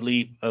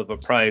leap of a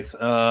price.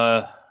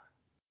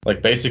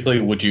 Basically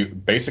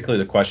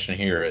the question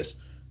here is,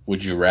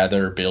 would you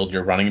rather build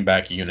your running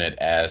back unit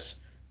as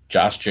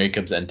Josh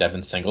Jacobs and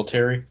Devin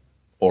Singletary,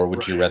 or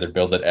would you rather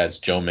build it as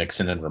Joe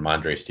Mixon and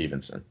Ramondre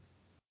Stevenson?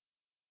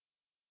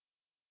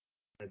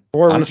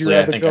 Or honestly,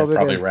 I think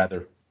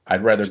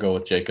I'd rather go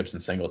with Jacobs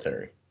and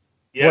Singletary.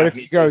 Yeah, what if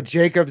you go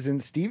Jacobs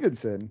and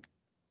Stevenson?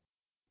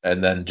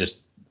 And then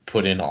just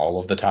put in all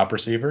of the top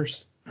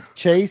receivers?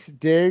 Chase,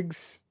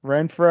 Diggs,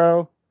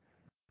 Renfro.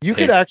 You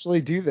could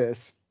actually do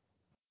this.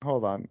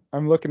 Hold on.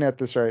 I'm looking at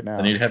this right now.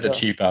 And you'd have to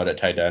cheap out at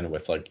tight end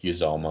with like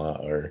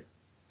Uzomah or...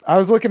 I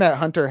was looking at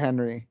Hunter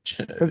Henry.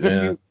 Because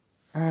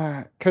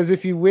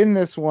if you win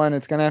this one,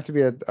 it's going to have to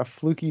be a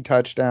fluky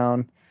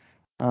touchdown.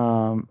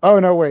 Oh,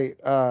 no, wait.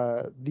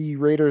 The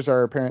Raiders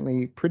are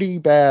apparently pretty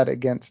bad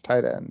against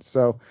tight ends.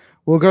 So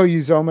we'll go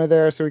Uzomah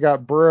there. So we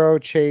got Burrow,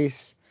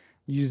 Chase,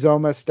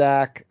 Uzomah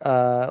stack.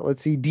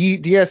 Let's see.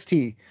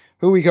 DST.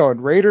 Who we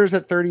going? Raiders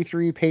at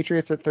 33,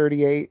 Patriots at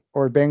 38,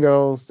 or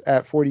Bengals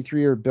at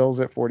 43, or Bills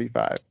at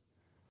 45?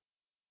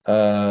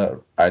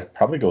 I'd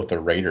probably go with the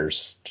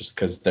Raiders just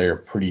because they're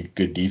pretty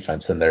good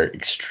defense and they're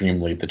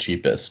extremely the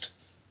cheapest.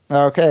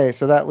 Okay,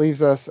 so that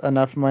leaves us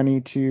enough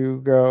money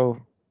to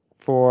go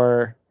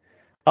for.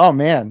 Oh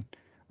man,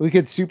 we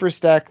could super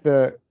stack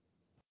the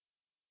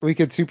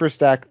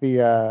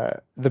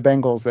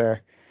Bengals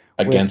there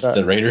with Against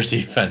the Raiders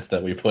defense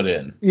that we put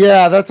in.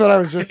 yeah, that's what I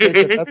was just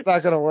thinking. That's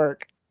not gonna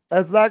work.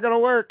 That's not gonna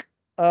work.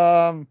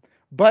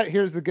 But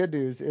here's the good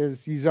news: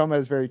 is Uzoma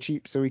is very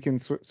cheap, so we can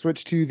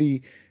switch to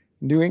the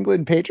New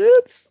England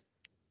Patriots.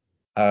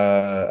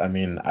 I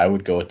mean, I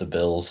would go with the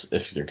Bills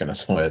if you're gonna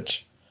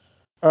switch.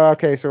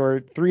 Okay, so we're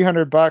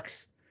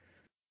 $300.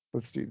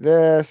 Let's do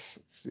this.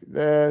 Let's do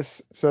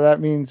this. So that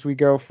means we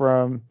go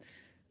from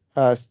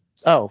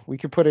we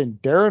could put in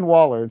Darren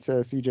Waller instead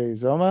of CJ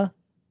Uzoma.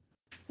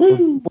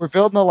 We're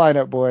building the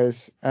lineup,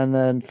 boys. And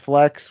then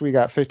flex, we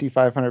got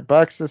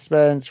 $5,500 to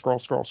spend.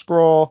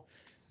 Scroll.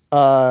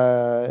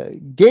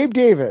 Gabe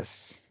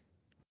Davis.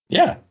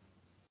 Yeah.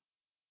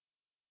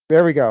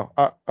 There we go.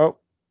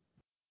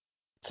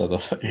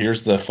 So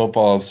here's the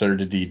Football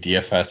Absurdity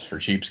DFS for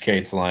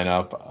Cheapskates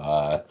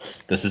lineup.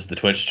 This is the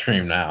Twitch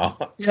stream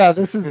now. Yeah,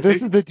 this is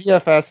the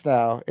DFS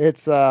now.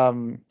 It's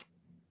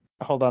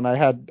hold on, I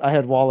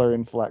had Waller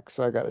in flex,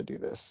 so I got to do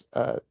this.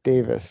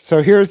 Davis.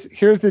 So here's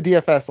the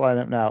DFS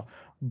lineup now.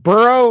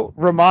 Burrow,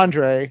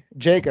 Ramondre,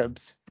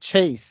 Jacobs,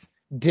 Chase,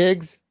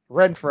 Diggs,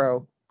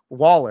 Renfro,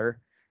 Waller,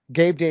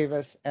 Gabe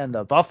Davis, and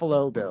the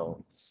Buffalo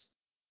Bills.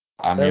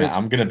 I mean,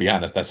 I'm gonna be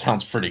honest, that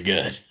sounds pretty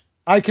good.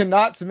 I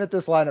cannot submit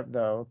this lineup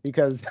though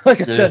because, like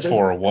I said, it is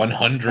for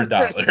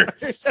 $100.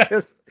 Yes,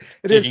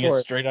 Taking it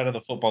straight out of the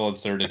Football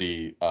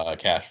Absurdity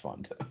cash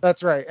fund.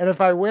 That's right. And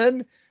if I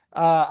win,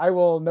 I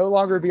will no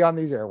longer be on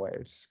these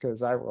airwaves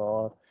because I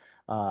will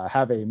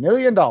have $1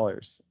 million.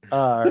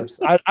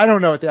 I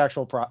don't know what the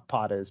actual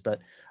pot is, but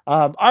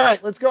all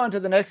right, let's go on to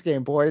the next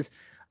game, boys.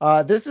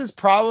 This is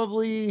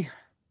probably.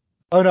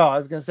 Oh no, I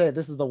was gonna say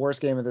this is the worst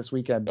game of this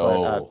weekend,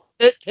 but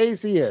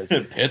KC is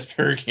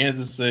Pittsburgh,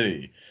 Kansas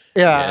City.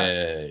 Yeah.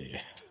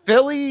 Yay.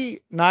 Philly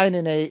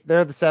 9-8,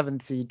 they're the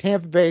 7th seed.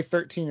 Tampa Bay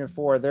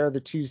 13-4, they're the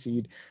 2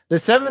 seed. The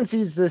 7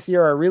 seeds this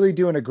year are really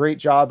doing a great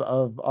job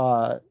of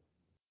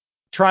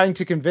trying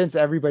to convince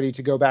everybody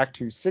to go back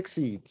to 6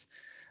 seeds.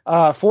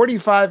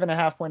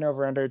 45.5 point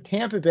over under.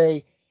 Tampa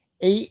Bay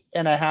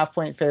 8.5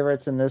 point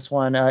favorites in this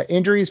one.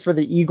 Injuries for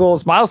the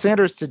Eagles. Miles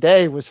Sanders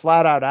today was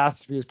flat out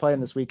asked if he was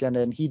playing this weekend,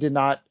 and he did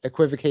not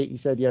equivocate. He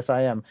said, "Yes,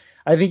 I am."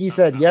 I think he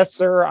said, "Yes,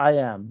 sir, I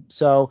am."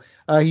 So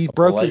he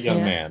broke his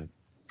hand. Man,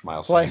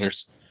 Miles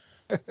Sanders.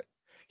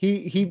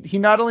 He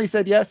not only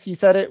said yes, he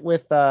said it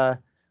with a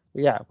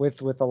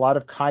lot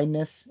of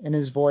kindness in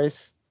his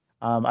voice.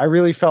 I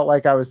really felt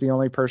like I was the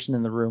only person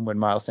in the room when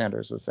Miles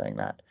Sanders was saying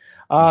that.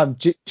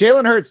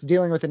 Jalen Hurts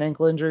dealing with an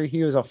ankle injury.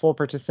 He was a full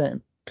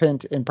participant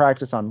in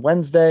practice on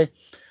Wednesday.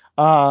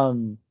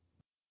 Oh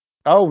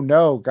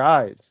no,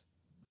 guys.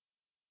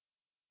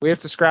 We have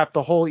to scrap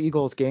the whole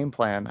Eagles game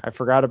plan. I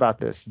forgot about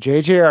this.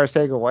 JJ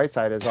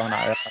Arcega-Whiteside is on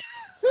IR.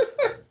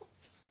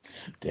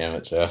 Damn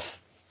it, Jeff.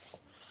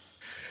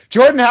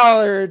 Jordan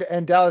Howard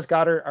and Dallas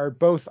Goedert are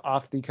both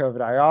off the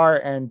COVID IR,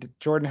 and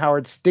Jordan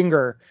Howard's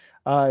stinger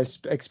is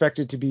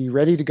expected to be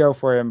ready to go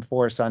for him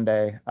for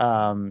Sunday.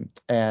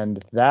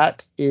 And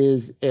that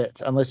is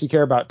it, unless you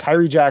care about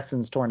Tyree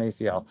Jackson's torn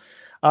ACL.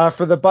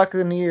 For the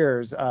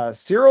Buccaneers,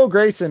 Cyril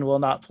Grayson will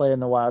not play in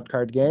the wild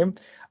card game.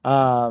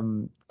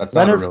 That's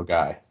not a real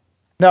guy.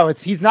 No,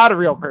 he's not a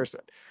real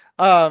person.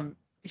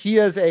 He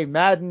is a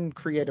Madden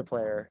creative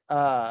player.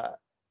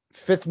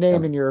 Fifth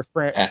name in your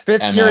fifth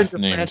year in your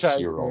franchise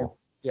name.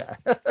 Yeah.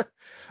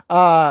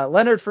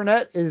 Leonard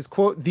Fournette is,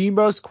 quote, the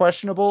most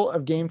questionable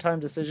of game time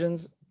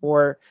decisions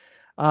for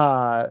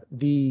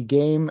the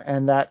game,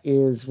 and that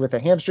is with a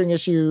hamstring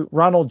issue.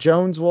 Ronald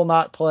Jones will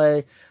not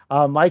play.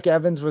 Mike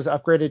Evans was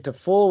upgraded to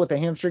full with a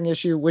hamstring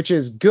issue, which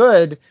is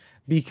good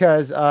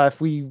because if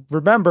we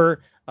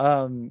remember,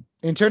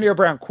 Antonio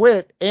Brown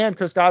quit and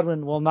Chris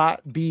Godwin will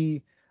not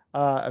be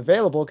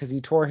available because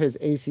he tore his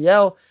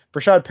ACL.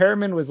 Brashad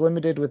Perriman was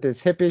limited with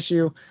his hip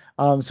issue.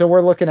 So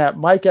we're looking at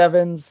Mike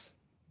Evans,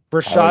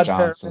 Brashad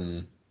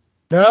Johnson.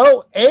 Perriman.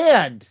 No,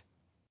 and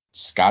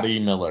Scotty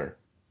Miller.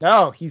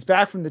 No, he's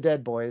back from the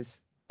dead, boys.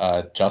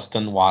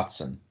 Justin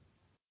Watson.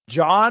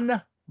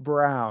 John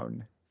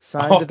Brown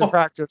signed to the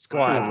practice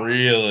squad.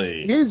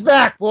 Really? He's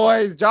back,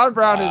 boys. John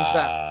Brown is back.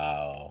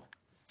 Wow.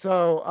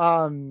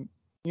 So,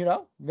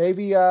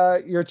 maybe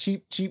your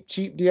cheap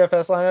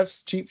DFS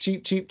lineups,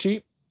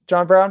 cheap.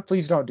 John Brown,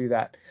 please don't do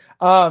that.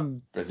 But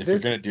if you're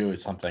gonna do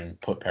something,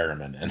 put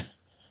Perriman in.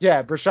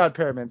 Yeah, Brashad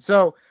Perriman.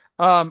 So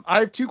I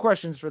have 2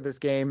 questions for this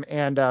game,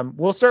 and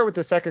we'll start with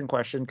the second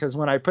question because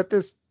when I put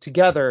this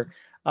together,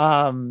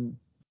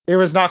 it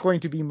was not going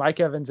to be Mike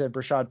Evans and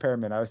Brashad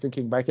Perriman. I was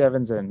thinking Mike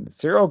Evans and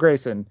Cyril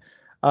Grayson.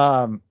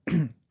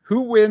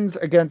 Who wins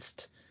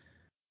against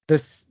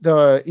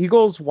the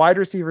Eagles wide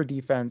receiver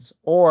defense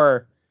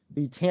or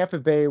the Tampa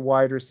Bay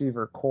wide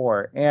receiver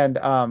core? And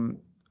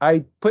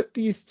I put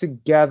these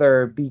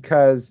together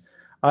because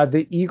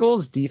the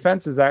Eagles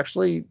defense is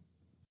actually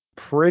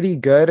pretty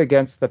good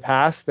against the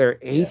pass. They're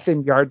eighth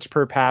in yards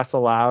per pass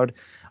allowed.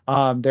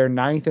 They're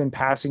ninth in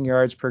passing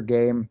yards per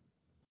game.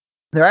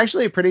 They're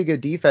actually a pretty good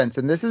defense,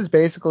 and this is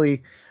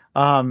basically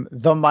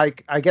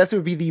I guess it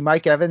would be the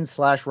Mike Evans /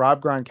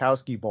 Rob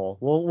Gronkowski Bowl.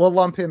 We'll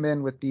lump him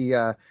in with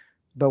the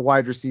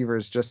wide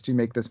receivers just to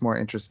make this more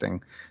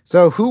interesting.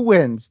 So who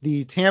wins,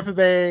 the Tampa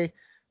Bay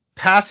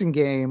passing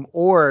game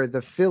or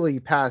the Philly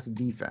pass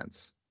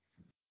defense?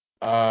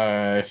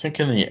 I think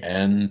in the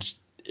end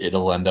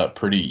it'll end up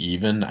pretty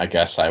even. I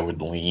guess I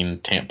would lean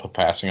Tampa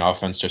passing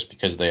offense just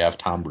because they have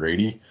Tom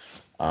Brady.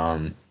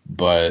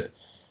 But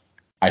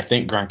I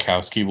think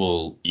Gronkowski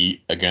will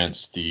eat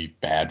against the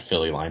bad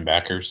Philly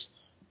linebackers.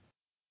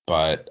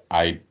 But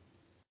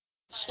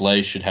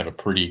Slay should have a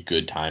pretty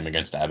good time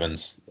against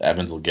Evans.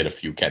 Evans will get a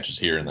few catches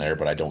here and there,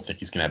 but I don't think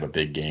he's going to have a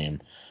big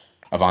game.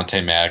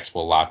 Avonte Maddox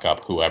will lock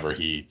up whoever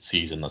he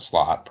sees in the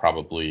slot,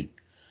 probably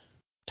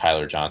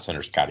Tyler Johnson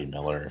or Scotty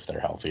Miller if they're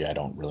healthy. I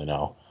don't really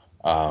know.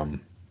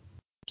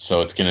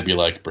 So it's going to be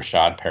like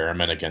Brashad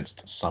Perriman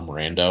against some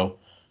rando.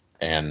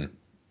 And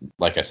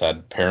like I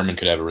said, Perriman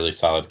could have a really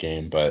solid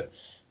game, but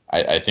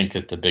I think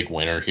that the big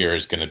winner here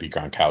is going to be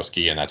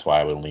Gronkowski, and that's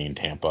why I would lean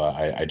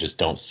Tampa. I just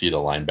don't see the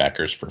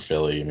linebackers for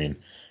Philly. I mean,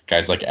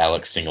 guys like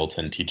Alex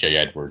Singleton, TJ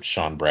Edwards,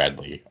 Sean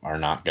Bradley are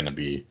not going to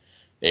be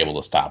able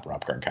to stop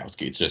Rob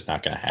Gronkowski. It's just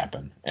not going to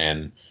happen.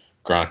 And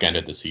Gronk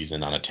ended the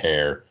season on a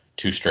tear,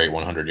 2 straight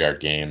 100-yard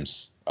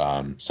games,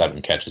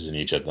 7 catches in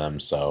each of them.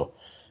 So,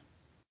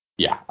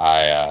 yeah,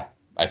 I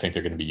think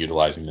they're going to be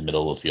utilizing the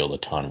middle of the field a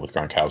ton with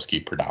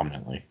Gronkowski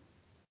predominantly.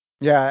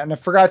 Yeah, and I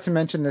forgot to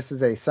mention this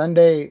is a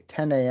Sunday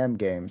 10 a.m.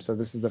 game, so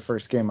this is the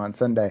first game on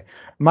Sunday.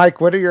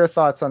 Mike, what are your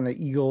thoughts on the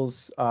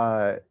Eagles'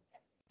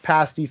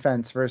 pass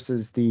defense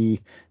versus the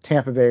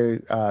Tampa Bay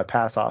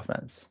pass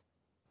offense?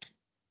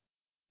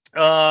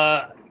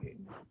 Tampa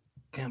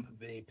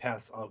Bay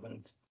pass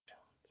offense.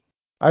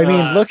 I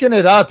mean, looking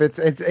it up,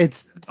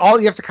 it's all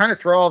you have to kind of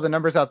throw all the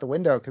numbers out the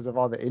window because of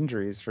all the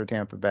injuries for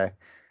Tampa Bay.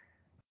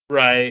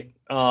 Right.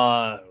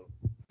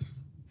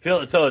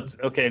 So it's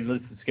okay.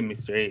 Let's just get me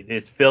straight.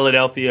 It's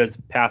Philadelphia's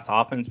pass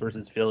offense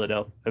versus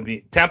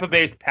Tampa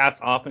Bay's pass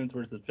offense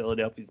versus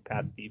Philadelphia's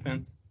pass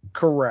defense.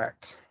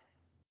 Correct.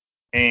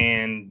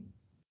 And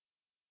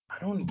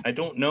I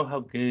don't know how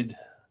good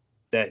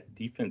that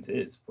defense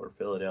is for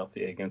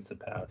Philadelphia against the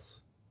pass.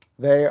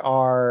 They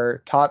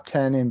are top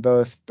 10 in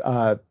both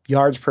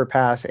yards per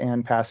pass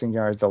and passing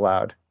yards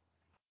allowed.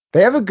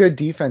 They have a good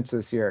defense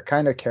this year. It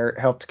kind of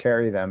helped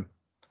carry them.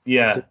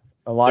 Yeah.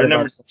 A lot They're of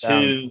number ups and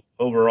downs. 2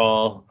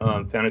 overall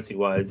fantasy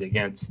wise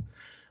against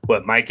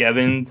Mike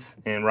Evans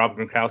and Rob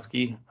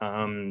Gronkowski.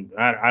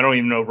 I don't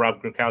even know if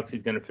Rob Gronkowski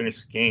is going to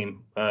finish the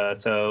game.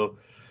 So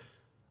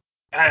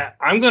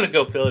I'm going to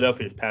go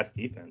Philadelphia's pass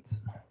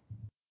defense.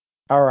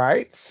 All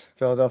right.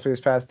 Philadelphia's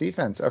pass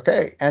defense.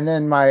 Okay. And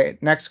then my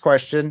next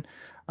question,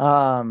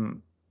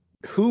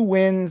 who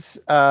wins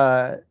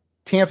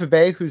Tampa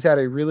Bay, who's had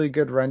a really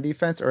good run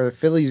defense, or the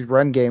Phillies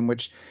run game,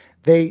 which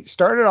they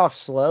started off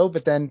slow,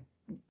 but then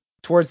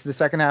towards the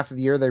second half of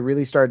the year, they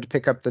really started to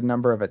pick up the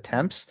number of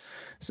attempts.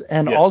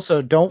 And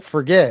also, don't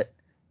forget,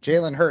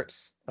 Jalen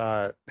Hurts,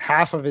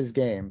 half of his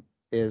game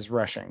is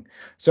rushing.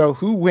 So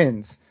who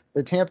wins,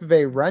 the Tampa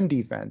Bay run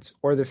defense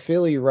or the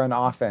Philly run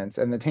offense?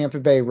 And the Tampa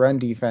Bay run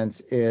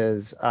defense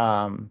is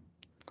really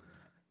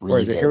where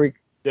is it? good.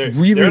 Here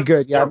really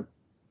good. Yeah.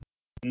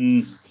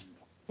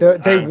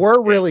 They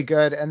were really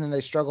good, and then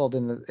they struggled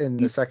in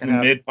the second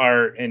half. Mid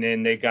part, and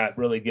then they got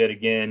really good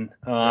again.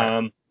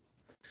 Right.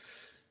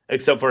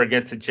 Except for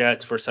against the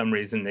Jets, for some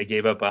reason they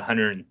gave up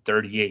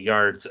 138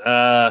 yards.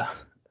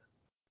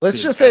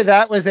 Let's just say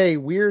that was a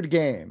weird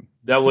game.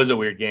 That was a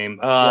weird game.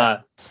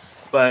 But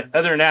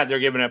other than that, they're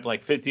giving up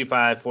like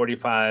 55,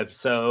 45.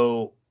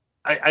 So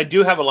I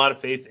do have a lot of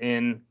faith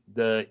in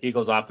the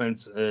Eagles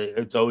offense.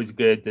 It's always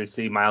good to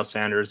see Miles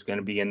Sanders going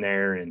to be in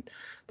there, and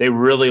they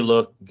really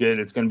look good.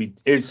 It's going to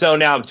be so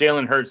now.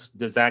 Jalen Hurts,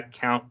 does that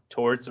count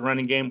towards the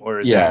running game, or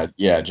is Jeff?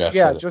 Yeah,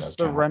 just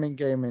the running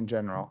game in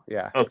general.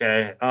 Yeah.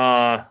 Okay.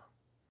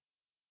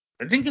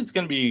 I think it's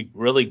going to be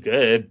really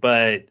good,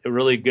 but a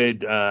really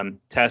good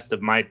test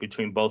of might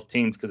between both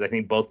teams, because I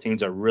think both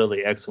teams are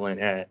really excellent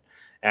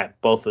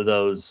at both of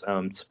those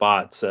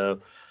spots.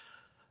 So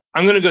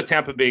I'm going to go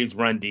Tampa Bay's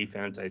run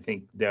defense. I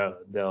think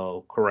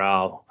they'll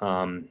corral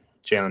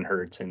Jalen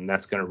Hurts, and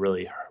that's going to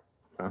really,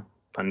 pun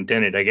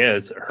intended, I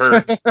guess,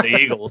 hurt the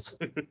Eagles.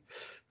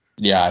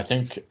 Yeah, I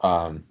think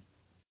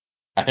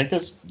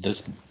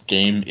this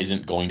game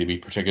isn't going to be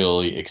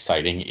particularly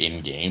exciting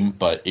in game,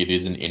 but it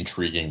is an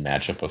intriguing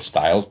matchup of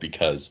styles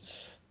because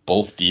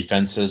both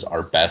defenses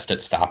are best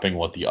at stopping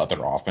what the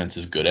other offense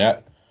is good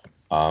at.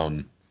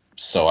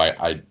 So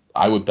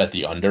I would bet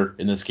the under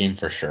in this game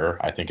for sure.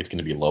 I think it's going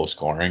to be low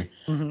scoring.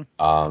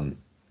 Mm-hmm.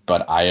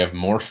 But I have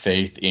more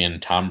faith in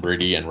Tom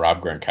Brady and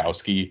Rob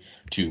Gronkowski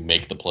to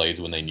make the plays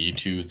when they need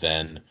to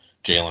than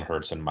Jalen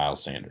Hurts and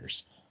Miles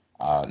Sanders.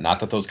 Not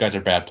that those guys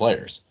are bad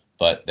players,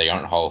 but they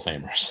aren't Hall of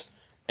Famers.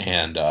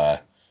 And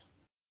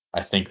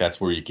I think that's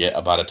where you get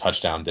about a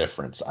touchdown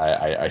difference.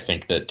 I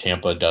think that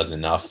Tampa does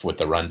enough with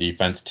the run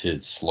defense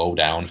to slow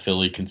down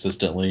Philly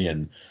consistently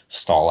and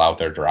stall out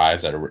their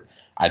drives.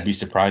 I'd be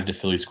surprised if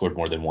Philly scored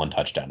more than one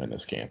touchdown in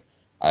this game.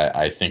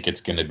 I think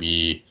it's going to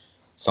be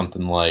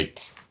something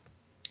like,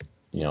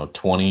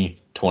 20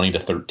 to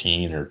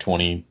 13 or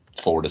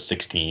 24 to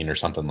 16 or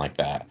something like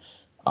that.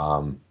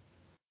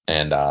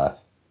 And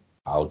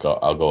I'll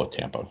go with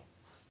Tampa.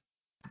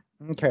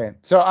 Okay,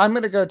 so I'm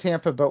going to go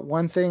Tampa, but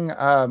one thing,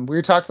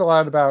 we talked a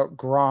lot about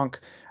Gronk.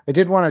 I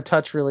did want to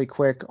touch really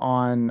quick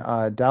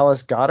on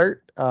Dallas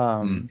Goedert.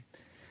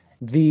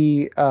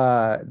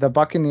 The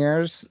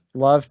Buccaneers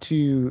love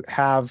to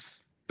have,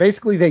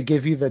 basically they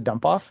give you the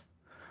dump off.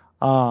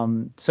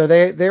 So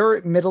they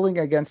were middling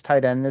against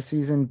tight end this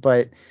season,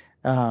 but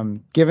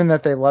given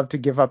that they love to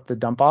give up the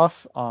dump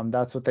off,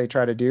 that's what they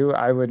try to do.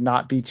 I would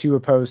not be too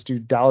opposed to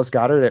Dallas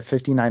Goedert at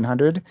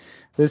 5,900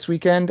 this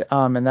weekend,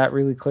 and that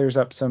really clears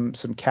up some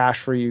cash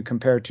for you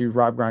compared to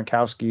Rob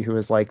Gronkowski, who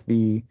is like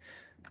the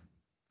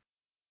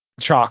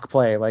chalk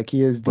play, like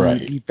he is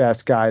the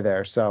best guy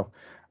there. So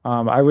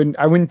I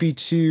wouldn't be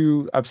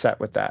too upset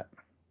with that.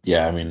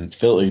 Yeah, I mean,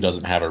 Philly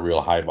doesn't have a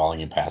real high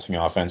volume passing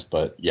offense,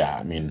 but yeah,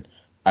 I mean,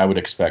 I would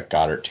expect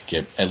Goddard to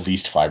get at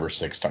least 5 or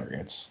 6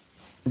 targets.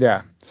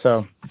 Yeah,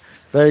 so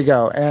there you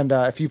go. And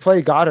if you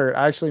play Goddard,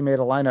 I actually made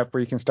a lineup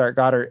where you can start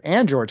Goddard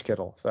and George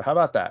Kittle. So how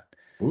about that?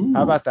 Ooh.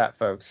 How about that,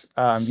 folks?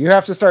 You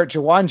have to start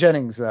Jawan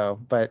Jennings, though,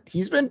 but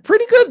he's been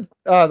pretty good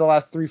the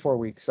last 3-4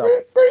 weeks. So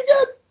pretty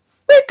good.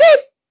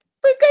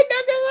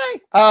 Not gonna lie.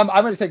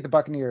 I'm going to take the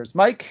Buccaneers.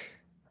 Mike's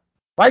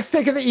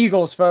taking the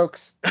Eagles,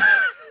 folks.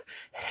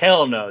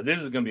 Hell no, this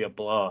is going to be a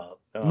blowout.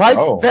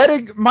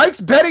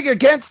 Mike's betting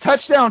against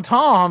touchdown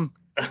Tom.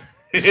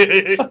 I'm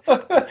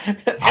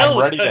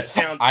ready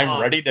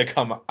to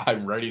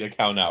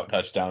count out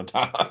touchdown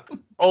Tom.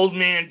 Old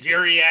man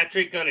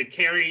geriatric gonna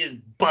carry his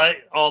butt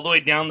all the way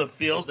down the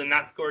field and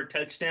not score a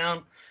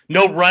touchdown.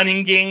 No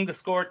running game to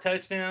score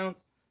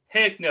touchdowns.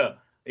 Heck no.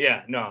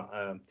 Yeah,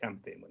 no.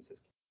 Tampa Bay wins this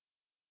game.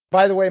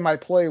 By the way, my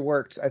play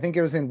worked. I think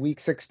it was in week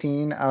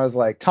 16. I was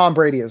like, Tom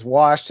Brady is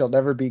washed. He'll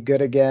never be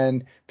good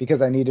again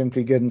because I need him to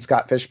be good in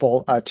Scott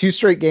Fishbowl. 2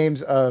 straight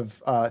games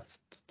of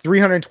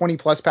 320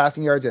 plus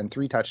passing yards and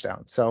 3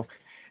 touchdowns. So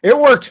it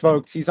worked,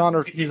 folks. He's on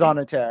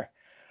a tear.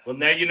 Well,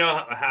 now you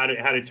know how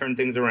to turn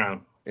things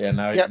around. Yeah,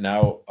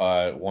 now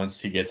once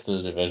he gets to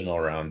the divisional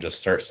round, just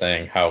start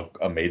saying how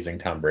amazing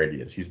Tom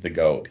Brady is. He's the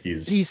GOAT.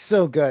 He's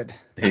so good.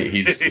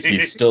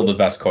 He's still the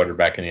best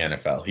quarterback in the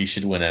NFL. He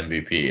should win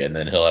MVP, and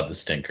then he'll have the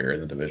stinker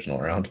in the divisional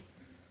round.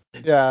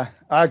 Yeah,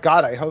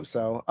 God, I hope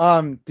so.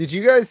 Did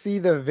you guys see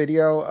the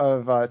video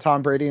of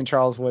Tom Brady and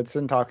Charles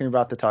Woodson talking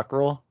about the tuck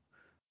rule?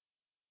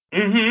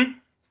 Mm-hmm.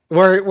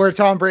 Where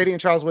Tom Brady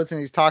and Charles Woodson,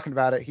 he's talking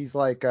about it. He's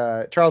like,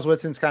 Charles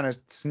Woodson's kind of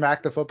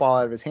smacked the football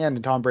out of his hand,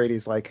 and Tom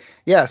Brady's like,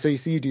 yeah, so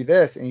you do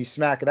this, and you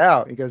smack it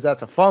out. He goes,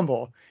 that's a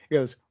fumble. He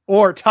goes,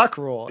 or tuck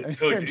rule. And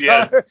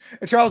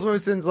Charles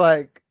Woodson's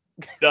like,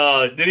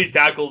 then he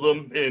tackled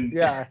him. And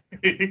yeah.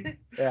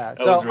 Yeah.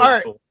 So, all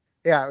right. Cool.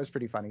 Yeah, it was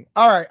pretty funny.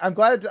 All right. I'm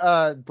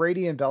glad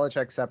Brady and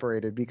Belichick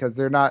separated because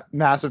they're not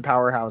massive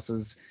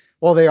powerhouses.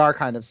 Well, they are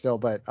kind of still,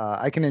 but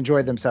I can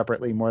enjoy them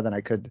separately more than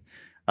I could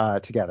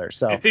together.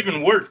 So it's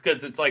even worse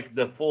because it's like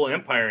the full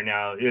empire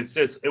now.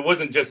 It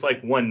wasn't just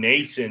like one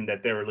nation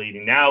that they were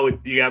leading. Now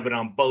you have it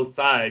on both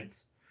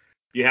sides.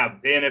 You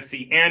have the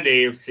NFC and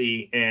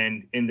AFC,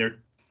 and they're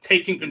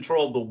taking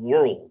control of the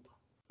world.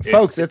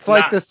 Folks, it's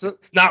like this.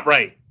 It's not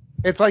right.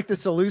 It's like the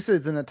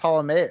Seleucids and the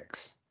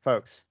Ptolemaics,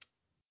 folks.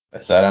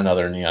 Is that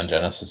another Neon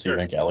Genesis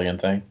Evangelion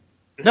thing?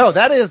 No,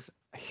 that is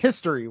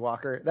history,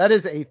 Walker. That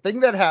is a thing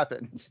that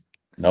happened.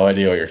 No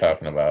idea what you're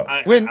talking about.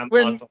 I'm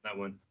lost on that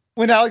one.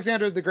 When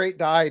Alexander the Great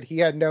died, he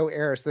had no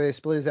heir, so they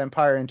split his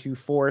empire into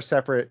 4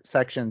 separate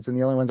sections, and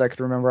the only ones I could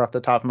remember off the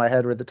top of my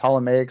head were the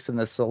Ptolemaics and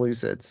the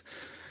Seleucids,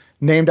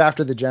 named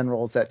after the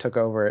generals that took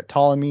over it.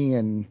 Ptolemy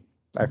and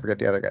I forget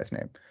the other guy's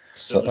name.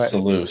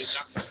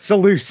 Seleucus.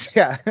 Seleucus,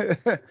 yeah.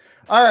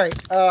 All right.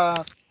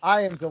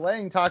 I am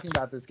delaying talking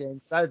about this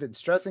game. I've been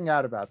stressing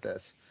out about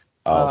this.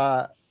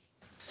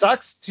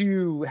 Sucks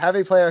to have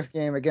a playoff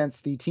game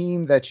against the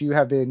team that you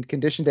have been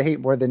conditioned to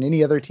hate more than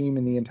any other team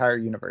in the entire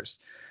universe.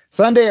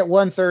 Sunday at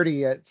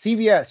 1:30 at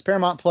CBS,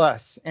 Paramount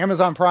Plus,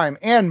 Amazon Prime,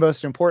 and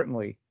most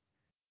importantly,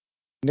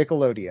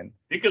 Nickelodeon.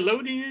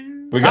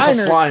 We got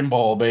the Slime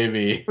Bowl,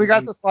 baby. We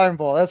got the Slime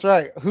Bowl. That's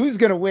right. Who's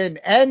going to win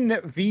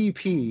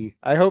MVP?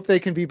 I hope they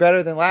can be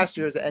better than last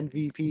year's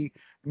MVP,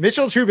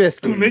 Mitchell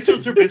Trubisky. Mitchell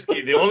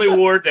Trubisky, the only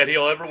award that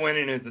he'll ever win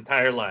in his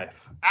entire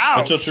life.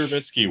 Ouch. Mitchell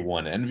Trubisky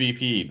won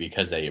MVP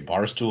because a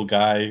Barstool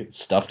guy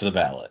stuffed the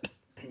ballot.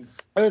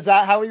 Oh, is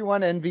that how he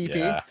won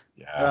MVP?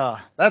 Yeah.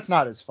 That's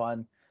not as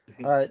fun.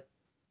 All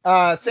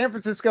right. San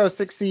Francisco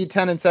 6 seed,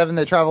 10-7.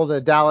 They travel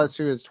to Dallas,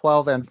 who is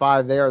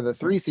 12-5. They are the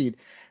 3 seed,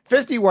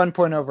 51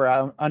 point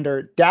over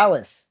under.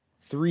 Dallas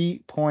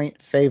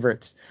 3-point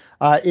favorites.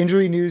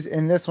 Injury news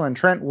in this one: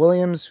 Trent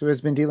Williams, who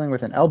has been dealing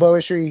with an elbow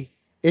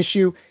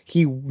issue.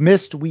 He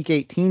missed week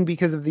 18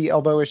 because of the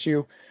elbow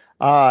issue.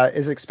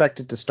 is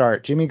expected to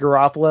start. Jimmy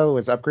Garoppolo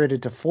was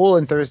upgraded to full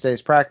in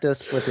Thursday's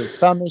practice with his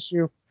thumb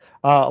issue.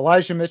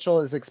 Elijah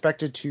Mitchell is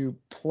expected to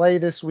play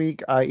this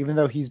week, even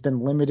though he's been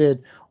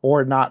limited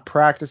or not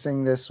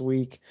practicing this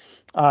week.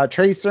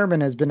 Trey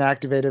Sermon has been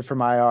activated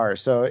from IR.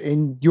 So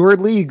in your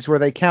leagues where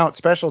they count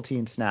special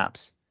team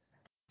snaps,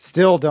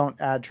 still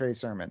don't add Trey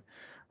Sermon.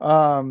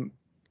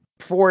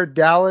 For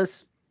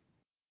Dallas,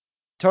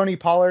 Tony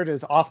Pollard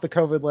is off the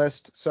COVID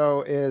list.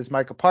 So is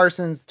Micah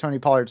Parsons. Tony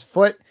Pollard's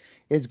foot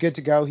is good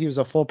to go. He was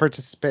a full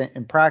participant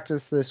in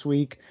practice this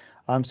week.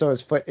 So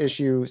his foot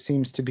issue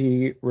seems to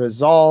be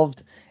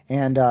resolved.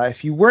 And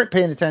if you weren't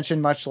paying attention,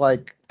 much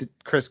like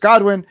Chris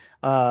Godwin,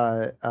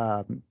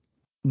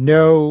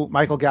 no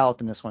Michael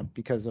Gallup in this one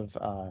because of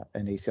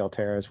an ACL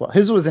tear as well.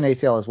 His was an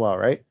ACL as well,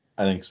 right?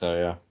 I think so,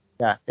 yeah.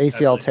 Yeah,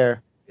 ACL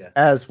tear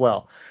as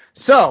well.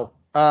 So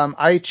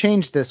I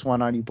changed this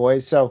one on you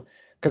boys. So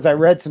because I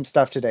read some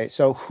stuff today.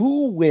 So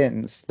who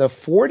wins, the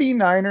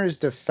 49ers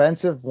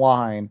defensive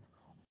line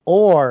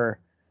or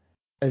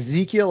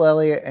Ezekiel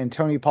Elliott and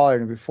Tony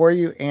Pollard? And before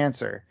you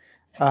answer,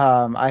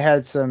 I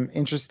had some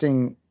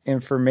interesting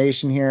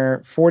information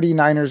here.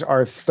 49ers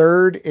are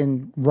third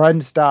in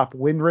run stop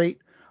win rate,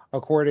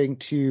 according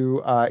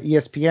to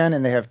ESPN,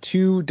 and they have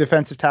 2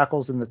 defensive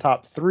tackles in the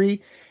top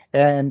 3.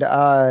 And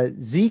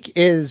Zeke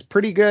is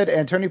pretty good,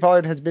 and Tony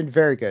Pollard has been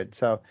very good.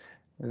 So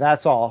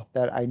that's all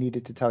that I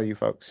needed to tell you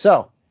folks.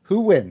 So who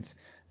wins?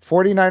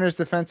 49ers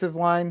defensive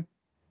line,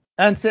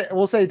 and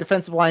we'll say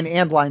defensive line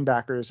and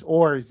linebackers,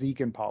 or Zeke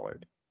and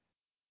Pollard?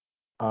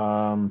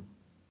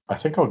 I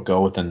think I'll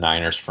go with the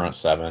Niners front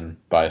 7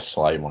 by a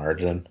slight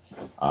margin.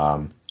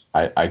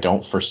 I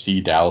don't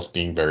foresee Dallas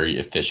being very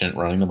efficient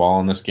running the ball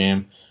in this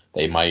game.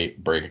 They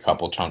might break a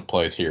couple chunk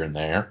plays here and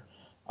there,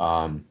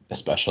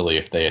 especially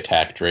if they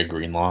attack Dre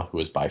Greenlaw, who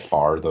is by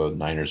far the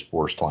Niners'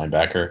 worst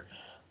linebacker.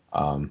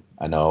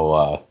 I know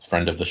a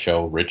friend of the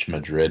show, Rich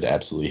Madrid,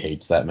 absolutely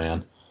hates that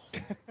man.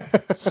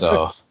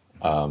 So,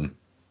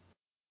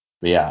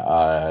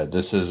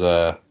 this is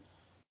a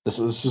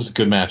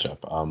good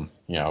matchup.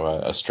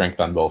 A strength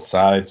on both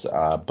sides.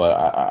 But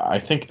I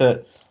think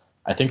that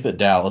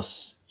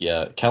Dallas,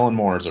 Kellen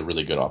Moore is a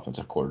really good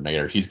offensive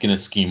coordinator. He's going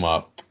to scheme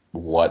up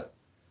what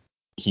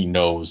he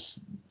knows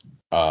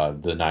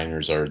the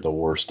Niners are the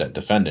worst at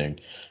defending,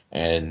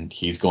 and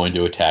he's going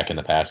to attack in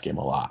the pass game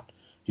a lot.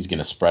 He's going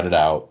to spread it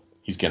out.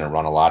 He's going to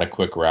run a lot of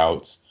quick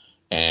routes,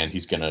 and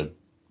he's going to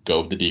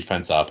go the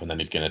defense up, and then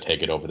he's going to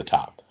take it over the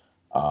top.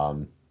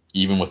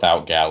 Even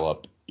without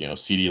Gallup,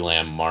 CeeDee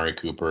Lamb, Amari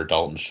Cooper,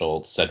 Dalton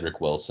Schultz, Cedric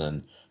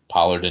Wilson,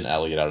 Pollard, and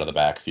Elliott out of the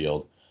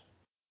backfield,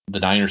 the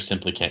Niners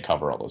simply can't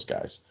cover all those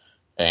guys.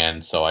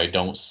 And so I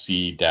don't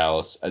see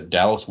Dallas.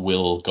 Dallas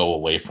will go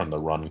away from the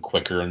run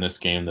quicker in this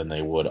game than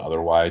they would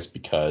otherwise,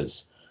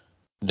 because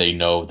they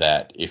know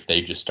that if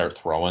they just start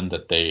throwing,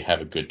 that they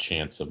have a good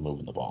chance of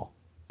moving the ball.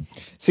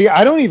 See,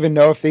 I don't even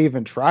know if they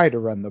even try to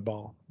run the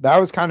ball. That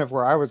was kind of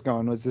where I was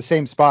going, was the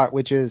same spot,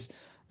 which is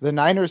the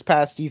Niners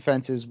pass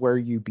defense is where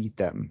you beat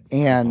them.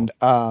 And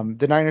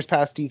the Niners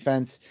pass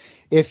defense,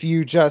 if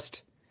you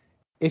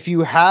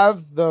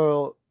have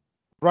the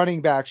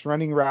running backs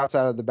running routes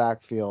out of the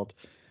backfield,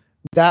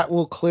 that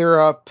will clear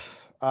up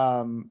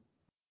one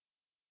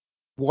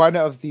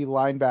of the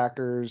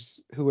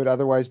linebackers who would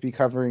otherwise be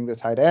covering the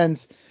tight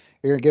ends.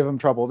 You're going to give them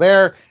trouble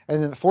there.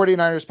 And then the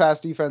 49ers pass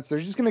defense, they're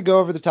just going to go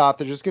over the top.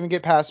 They're just going to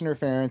get pass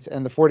interference,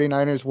 and the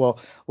 49ers will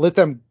let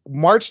them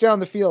march down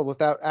the field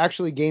without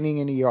actually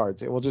gaining any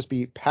yards. It will just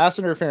be pass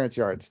interference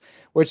yards,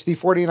 which the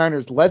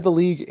 49ers led the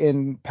league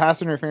in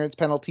pass interference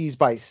penalties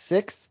by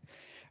 6,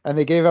 and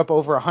they gave up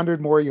over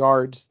 100 more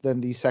yards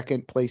than the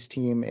second place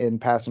team in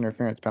pass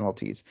interference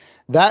penalties.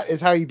 That is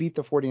how you beat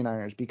the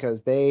 49ers,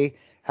 because they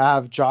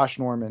have Josh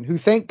Norman, who,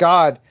 thank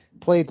God,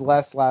 played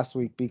less last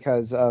week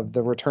because of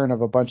the return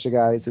of a bunch of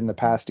guys in the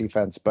pass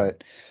defense.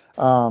 But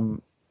I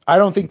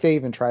don't think they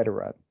even try to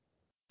run.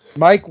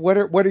 Mike, what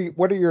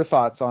are your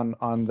thoughts on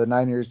the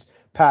Niners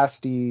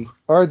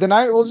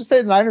we'll just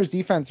say the Niners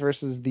defense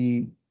versus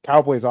the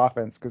Cowboys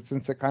offense, because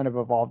since it kind of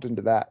evolved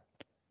into that.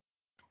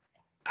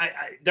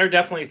 They're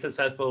definitely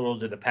susceptible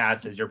to the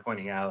pass, as you're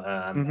pointing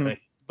out.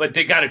 But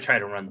they got to try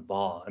to run the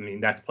ball. I mean,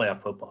 that's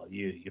playoff football.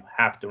 You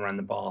have to run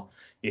the ball.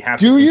 You have.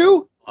 Do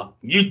you?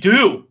 You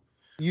do.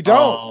 You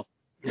don't.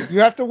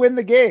 You have to win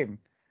the game.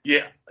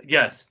 Yeah.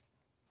 Yes.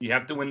 You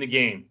have to win the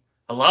game.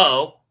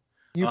 Hello.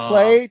 You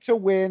play to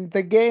win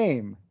the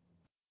game.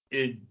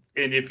 And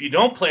if you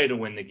don't play to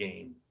win the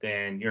game,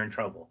 then you're in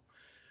trouble.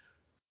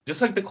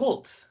 Just like the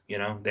Colts,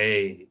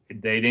 they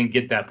didn't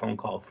get that phone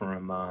call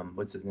from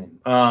what's his name.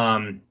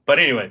 But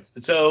anyways,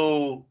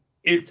 so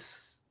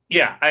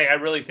I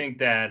really think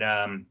that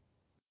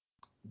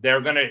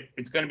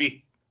it's gonna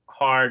be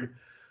hard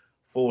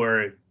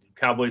for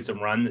Cowboys to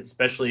run,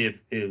 especially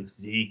if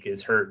Zeke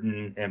is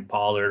hurting and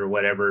Pollard or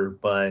whatever.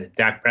 But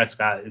Dak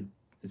Prescott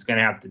is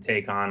gonna have to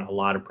take on a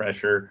lot of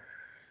pressure,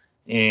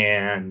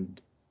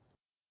 and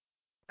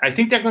I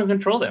think they're gonna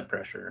control that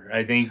pressure.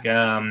 I think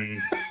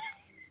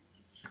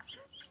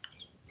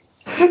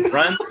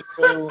run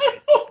through.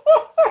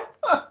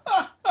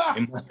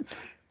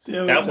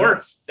 That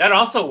works. That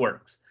also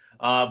works.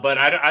 But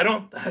I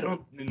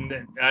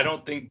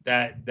don't think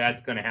that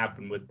that's going to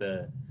happen with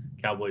the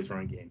Cowboys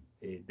run game.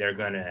 They're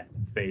going to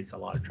face a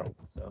lot of trouble.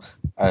 So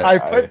I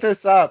put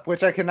this up,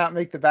 which I cannot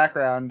make the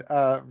background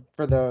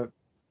for the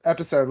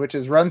episode, which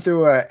is run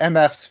through a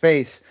MF's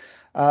face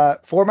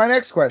for my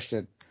next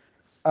question.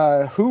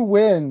 Who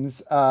wins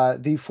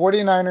the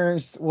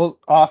 49ers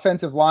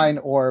offensive line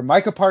or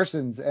Micah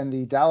Parsons and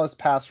the Dallas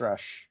pass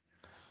rush?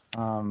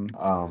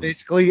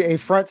 Basically a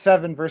front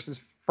seven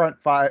versus front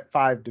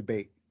five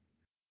debate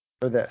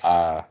for this.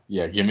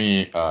 Yeah, give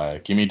me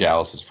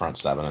Dallas's front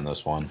seven in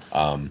this one.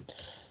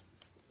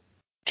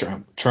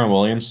 Trent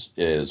Williams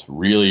is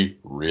really,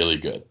 really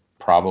good.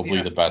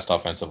 Probably the best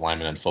offensive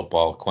lineman in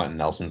football. Quentin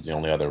Nelson's the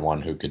only other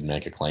one who could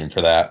make a claim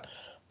for that.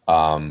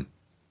 The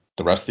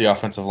rest of the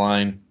offensive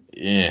line,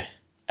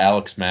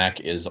 Alex Mack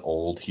is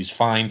old. He's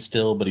fine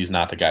still, but he's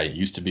not the guy he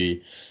used to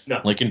be.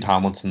 No. Lincoln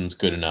Tomlinson's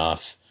good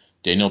enough.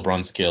 Daniel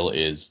Brunskill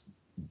is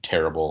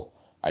terrible.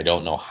 I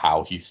don't know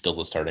how he's still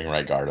the starting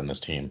right guard on this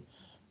team.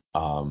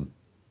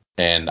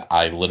 And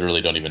I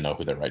literally don't even know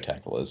who their right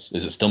tackle is.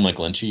 Is it still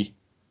McGlinchey?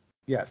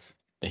 Yes.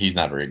 He's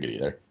not very good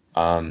either.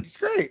 He's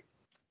great.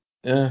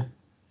 Yeah.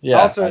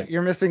 Also,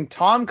 you're missing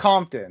Tom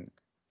Compton.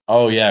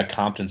 Oh, yeah.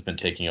 Compton's been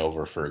taking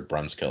over for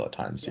Brunskill at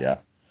times. Yeah.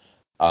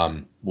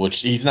 Which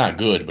he's not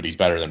good, but he's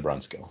better than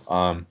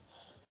Brunskill.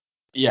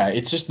 Yeah,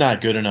 it's just not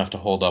good enough to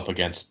hold up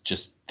against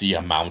just the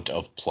amount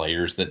of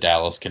players that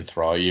Dallas can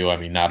throw at you. I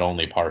mean, not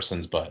only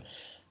Parsons, but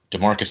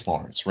DeMarcus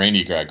Lawrence,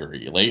 Randy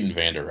Gregory, Leighton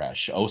Vander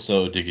Esch,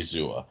 Oso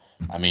Digizua.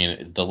 I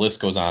mean, the list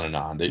goes on and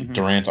on.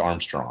 Durant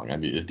Armstrong. I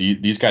mean,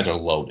 these guys are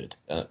loaded,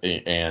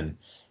 and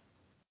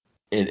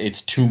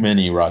it's too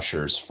many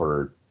rushers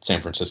for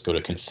San Francisco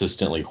to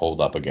consistently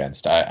hold up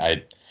against.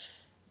 The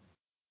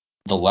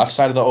left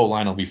side of the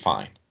O-line will be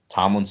fine.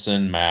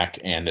 Tomlinson, Mack,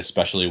 and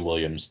especially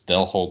Williams,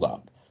 they'll hold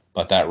up.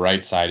 But that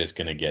right side is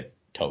going to get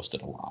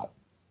toasted a lot.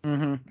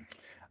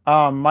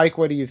 Mike,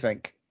 what do you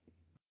think?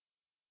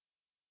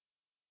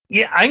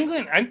 Yeah,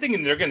 I'm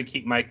thinking they're going to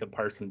keep Micah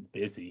Parsons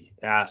busy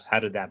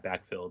out of that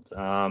backfield.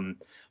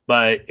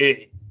 But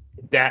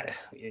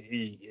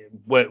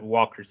what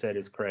Walker said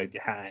is correct.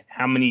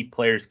 How many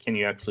players can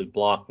you actually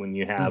block when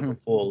you have a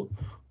full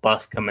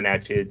bus coming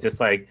at you? It's just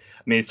like,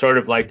 I mean, it's sort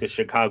of like the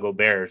Chicago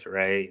Bears,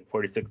 right?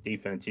 46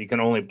 defense. You can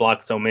only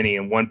block so many,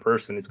 and one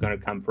person is going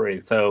to come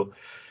free. So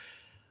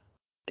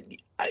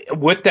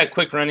with that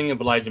quick running of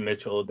Elijah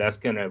Mitchell, that's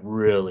going to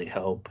really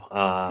help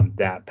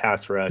that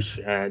pass rush.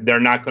 They're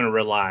not going to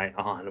rely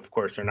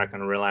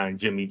on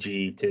Jimmy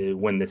G to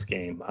win this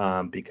game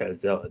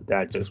because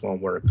that just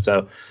won't work.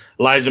 So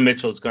Elijah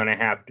Mitchell is going to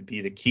have to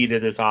be the key to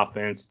this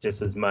offense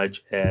just as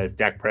much as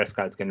Dak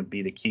Prescott's going to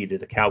be the key to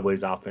the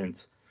Cowboys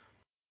offense.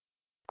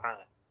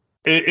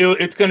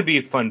 It's going to be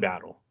a fun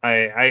battle.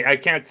 I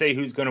can't say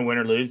who's going to win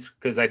or lose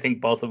because I think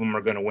both of them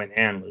are going to win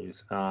and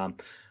lose.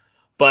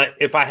 But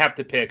if I have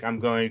to pick, I'm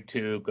going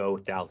to go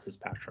with Dallas's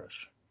pass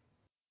rush.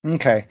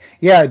 Okay.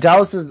 Yeah,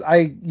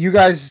 you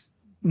guys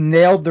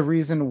nailed the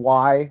reason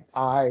why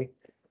I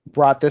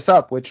brought this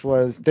up, which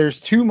was there's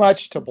too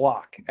much to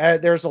block.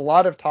 There's a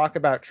lot of talk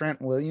about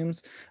Trent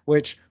Williams,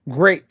 which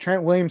great.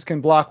 Trent Williams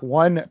can block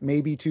one,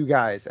 maybe two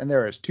guys, and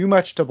there is too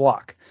much to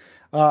block.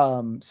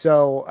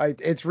 So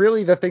it's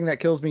really the thing that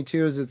kills me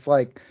too, is it's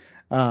like,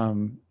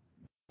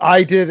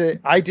 I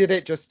did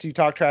it just to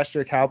talk trash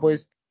to a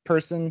Cowboys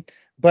person.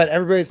 But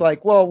everybody's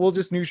like, well, we'll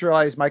just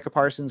neutralize Micah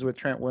Parsons with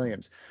Trent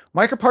Williams.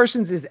 Micah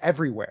Parsons is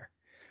everywhere.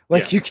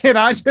 You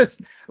cannot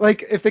just,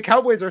 if the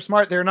Cowboys are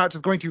smart, they're not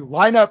just going to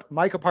line up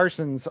Micah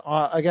Parsons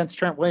against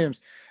Trent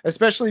Williams,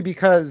 especially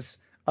because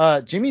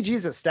Jimmy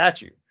G's a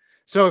statue.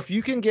 So if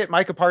you can get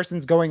Micah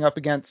Parsons going up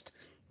against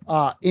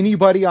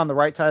anybody on the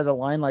right side of the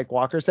line, like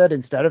Walker said,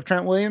 instead of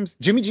Trent Williams,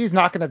 Jimmy G's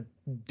not going to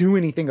do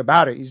anything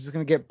about it. He's just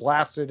going to get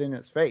blasted in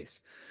his face.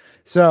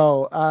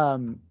 So, I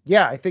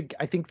think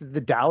that the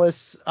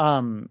Dallas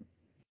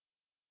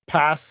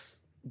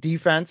pass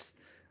defense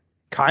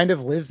kind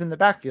of lives in the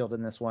backfield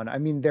in this one. I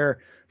mean, they're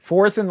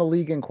fourth in the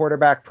league in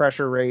quarterback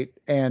pressure rate,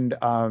 and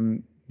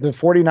the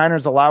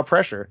 49ers allow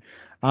pressure.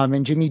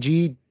 And Jimmy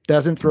G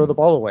doesn't throw the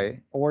ball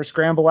away or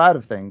scramble out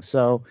of things.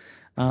 So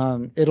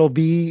it'll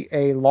be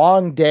a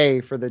long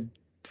day for the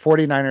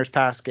 49ers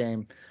pass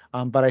game.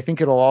 But I think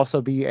it'll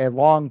also be a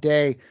long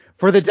day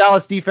for the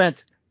Dallas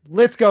defense.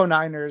 Let's go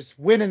Niners,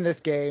 winning this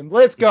game.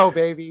 Let's go,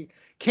 baby.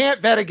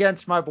 Can't bet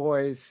against my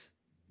boys.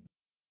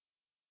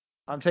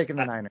 I'm taking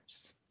the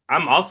Niners.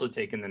 I'm also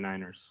taking the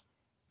Niners.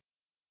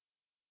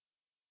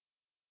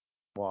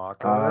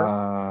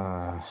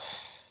 Walker.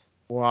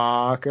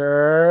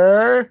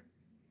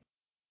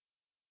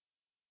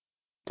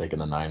 Taking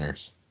the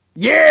Niners.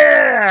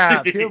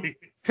 Yeah!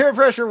 Peer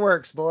pressure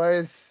works,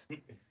 boys.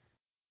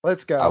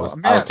 Let's go. I was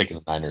taking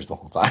the Niners the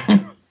whole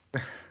time.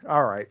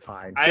 All right,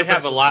 fine. I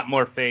have a lot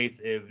more faith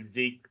if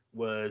Zeke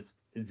was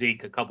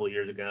Zeke a couple of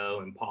years ago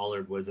and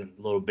Pollard wasn't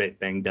a little bit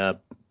banged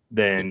up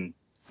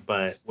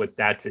but with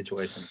that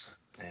situation,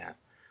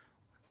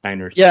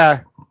 Niners.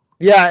 Yeah,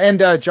 Yeah,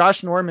 and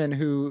Josh Norman,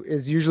 who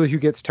is usually who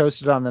gets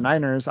toasted on the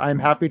Niners, I'm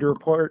happy to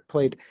report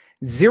played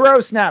 0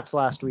 snaps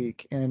last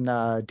week in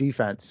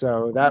defense.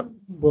 So that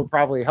will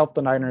probably help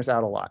the Niners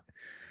out a lot.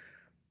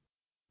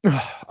 All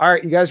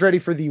right, you guys ready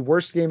for the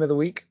worst game of the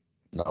week?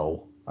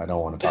 No, I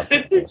don't want to talk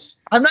about this.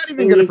 I'm not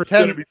even going to This is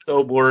gonna pretend. be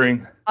so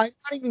boring. I'm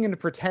not even going to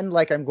pretend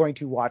like I'm going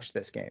to watch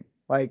this game.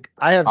 Like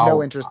I have no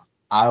I'll interest.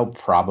 I'll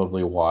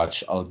probably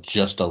watch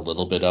just a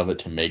little bit of it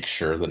to make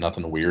sure that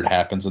nothing weird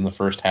happens in the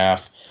first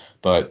half.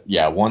 But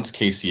yeah, once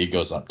KC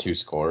goes up 2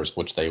 scores,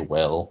 which they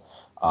will,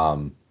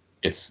 I'm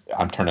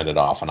turning it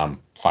off and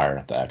I'm firing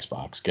up the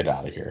Xbox. Get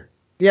out of here.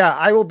 Yeah,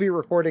 I will be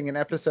recording an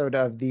episode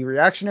of the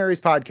Reactionaries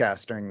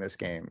podcast during this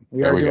game.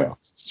 There Are we doing go.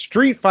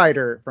 Street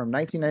Fighter from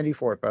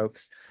 1994,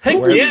 folks. Heck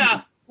Where-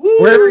 yeah! Woo!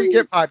 Wherever you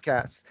get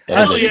podcasts.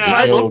 That is Hell a yeah!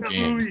 I video love that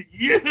game. movie.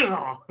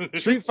 Yeah.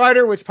 Street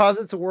Fighter, which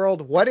posits a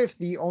world, what if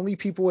the only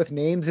people with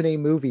names in a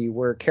movie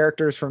were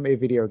characters from a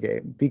video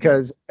game?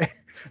 Because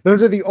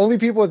those are the only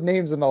people with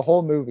names in the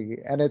whole movie,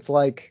 and it's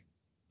like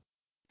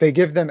they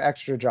give them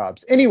extra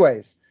jobs.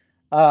 Anyways,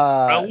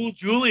 Raul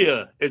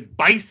Julia is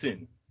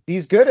Bison.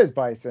 he's good as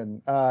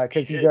Bison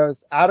because he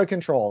goes out of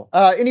control.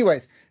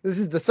 Anyways, this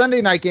is the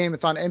Sunday night game.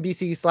 It's on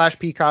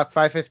NBC/Peacock,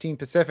 5:15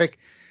 Pacific.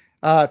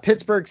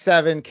 Pittsburgh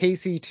 7,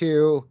 KC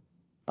 2.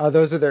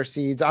 Those are their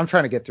seeds. I'm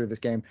trying to get through this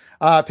game.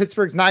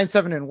 Pittsburgh's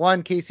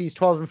 9-7-1, KC's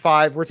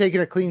 12-5. We're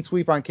taking a clean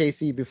sweep on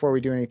KC before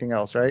we do anything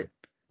else, right?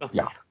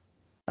 Yeah.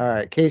 All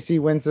right, KC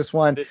wins this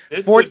one.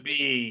 This would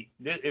be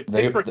if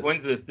They've- Pittsburgh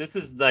wins this. This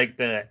is like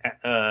the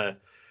That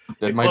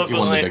might be one of the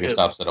equivalent biggest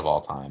of- upset of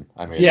all time.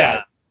 I mean,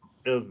 yeah.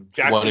 Of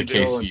what did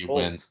Jacksonville KC and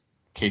win? Colts.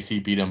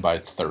 KC beat him by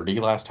 30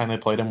 last time they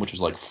played him, which was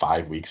like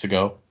 5 weeks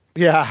ago.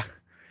 Yeah.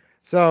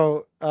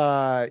 So,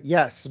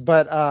 yes,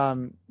 but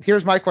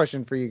here's my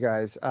question for you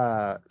guys.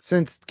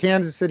 Since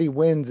Kansas City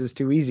wins is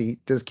too easy,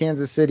 does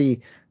Kansas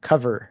City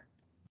cover?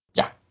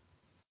 Yeah.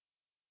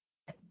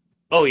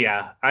 Oh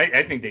yeah,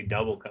 I think they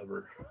double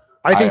cover.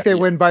 I think they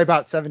win by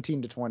about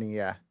 17-20,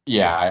 yeah.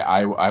 Yeah,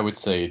 I would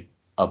say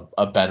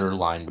a better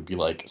line would be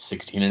like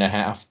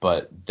 16.5,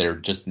 but they're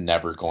just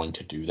never going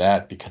to do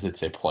that because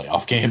it's a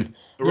playoff game.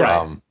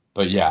 Right.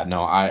 But yeah,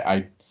 no,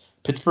 I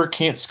Pittsburgh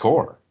can't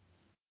score.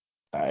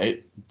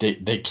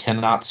 They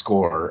cannot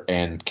score,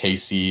 and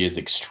KC is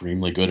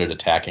extremely good at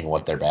attacking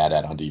what they're bad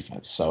at on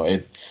defense.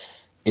 So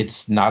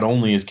it's not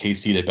only is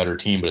KC the better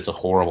team, but it's a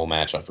horrible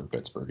matchup for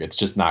Pittsburgh. It's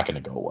just not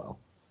going to go well.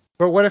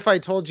 But what if I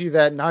told you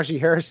that Najee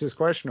Harris is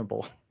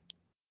questionable?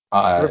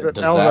 Does With that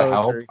an elbow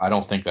help? injury. I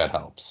don't think that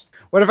helps.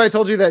 What if I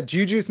told you that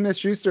Juju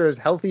Smith-Schuster is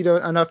healthy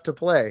enough to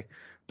play,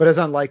 but is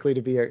unlikely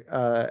to be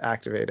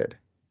activated?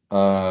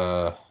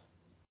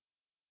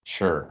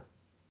 Sure.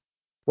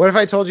 What if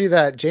I told you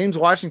that James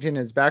Washington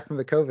is back from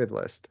the COVID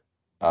list?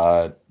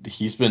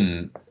 He's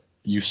been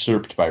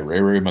usurped by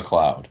Ray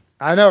McLeod.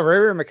 I know Ray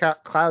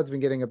McLeod's been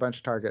getting a bunch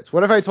of targets.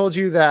 What if I told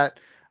you that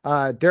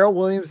Darrell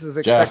Williams is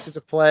expected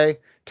to play,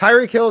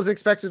 Tyreek Hill is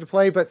expected to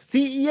play, but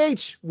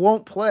CEH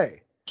won't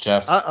play?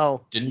 Jeff,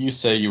 didn't you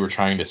say you were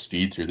trying to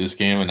speed through this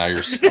game and now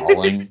you're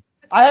stalling?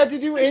 I had to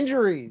do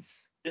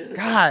injuries.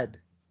 God.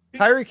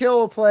 Tyreek Hill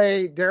will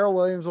play, Darrell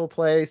Williams will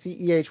play,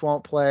 CEH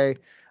won't play.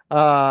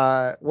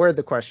 Where'd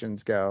the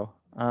questions go?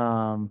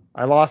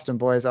 I lost them,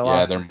 boys.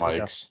 Yeah, they're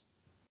Mike's.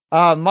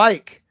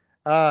 Mike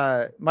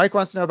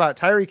wants to know about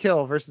Tyreek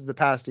Hill versus the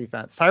pass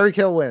defense. Tyreek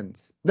Hill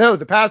wins. No,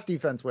 the pass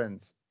defense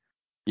wins.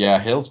 Yeah,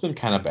 Hill's been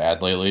kind of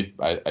bad lately.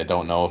 I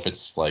don't know if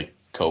it's like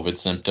COVID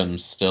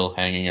symptoms still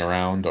hanging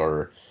around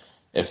or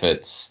if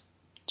it's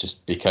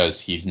just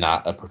because he's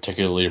not a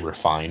particularly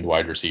refined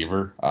wide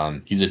receiver.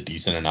 He's a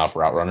decent enough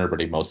route runner, but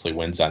he mostly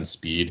wins on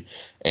speed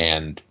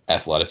and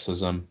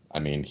athleticism. I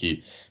mean,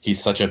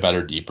 he's such a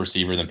better deep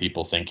receiver than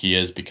people think he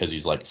is because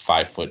he's like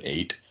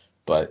 5'8",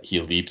 but he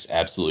leaps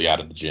absolutely out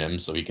of the gym,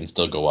 so he can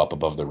still go up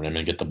above the rim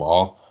and get the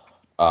ball.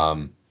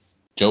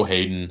 Joe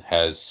Hayden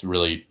has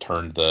really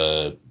turned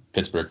the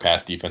Pittsburgh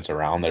pass defense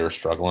around. They were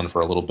struggling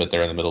for a little bit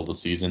there in the middle of the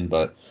season,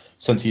 but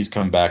since he's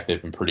come back,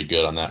 they've been pretty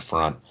good on that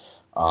front.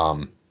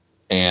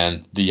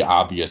 And the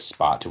obvious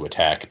spot to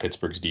attack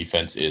Pittsburgh's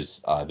defense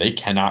is they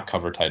cannot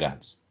cover tight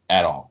ends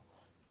at all.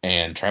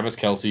 And Travis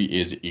Kelce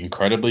is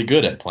incredibly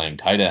good at playing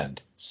tight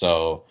end.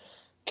 So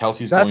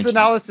Kelce's That's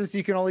analysis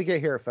you can only get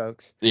here,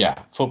 folks.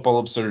 Yeah, football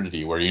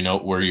absurdity where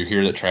you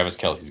hear that Travis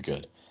Kelce's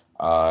good.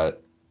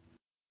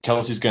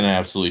 Kelce's going to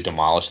absolutely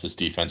demolish this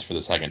defense for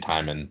the second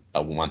time in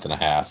a month and a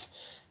half.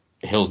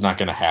 Hill's not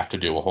going to have to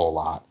do a whole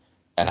lot,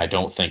 and I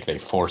don't think they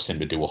force him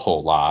to do a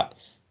whole lot.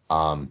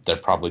 They're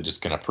probably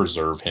just going to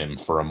preserve him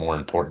for a more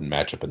important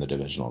matchup in the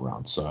divisional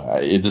round. So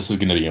this is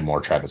going to be a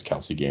more Travis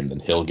Kelce game than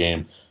Hill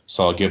game.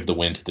 So I'll give the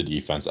win to the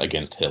defense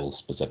against Hill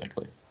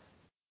specifically.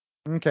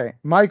 Okay,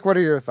 Mike, what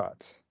are your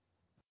thoughts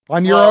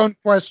on your own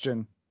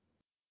question?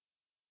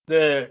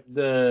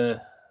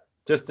 The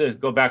just to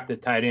go back to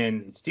tight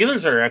end,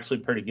 Steelers are actually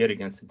pretty good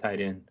against the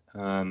tight end.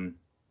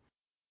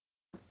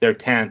 They're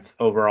 10th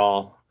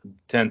overall,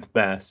 10th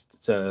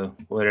best. So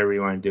whatever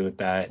you want to do with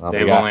that.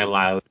 They've only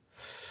allowed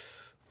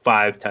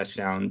 5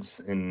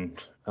 touchdowns, and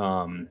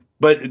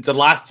but the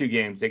last 2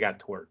 games they got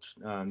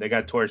torched. They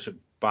got torched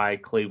by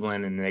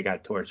Cleveland and they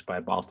got torched by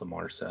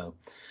Baltimore. So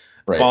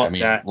right. I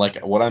mean, like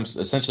what I'm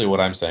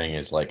saying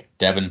is like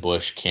Devin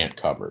Bush can't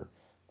cover.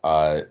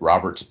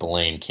 Robert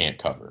Spillane can't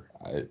cover.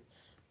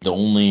 The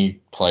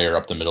only player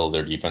up the middle of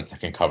their defense that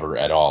can cover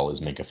at all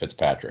is Minkah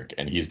Fitzpatrick,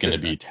 and he's going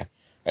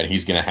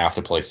to have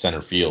to play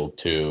center field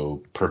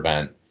to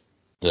prevent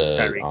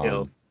Tyreek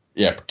Hill.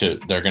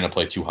 They're going to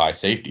play 2 high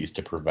safeties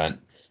to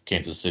prevent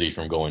Kansas City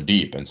from going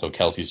deep, and so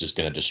Kelsey's just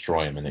going to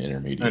destroy him in the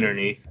intermediate.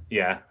 Underneath,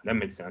 yeah, that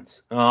makes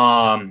sense.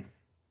 Yeah,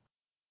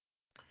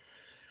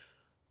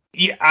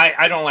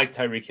 I don't like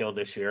Tyreek Hill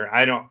this year.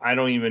 I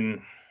don't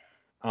even.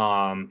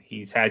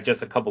 He's had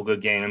just a couple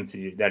good games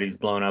that he's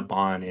blown up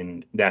on,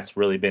 and that's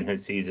really been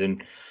his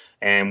season.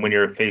 And when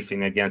you're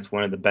facing against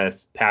one of the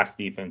best pass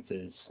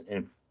defenses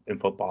in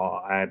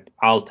football,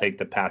 I'll take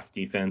the pass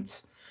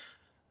defense.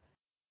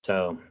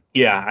 So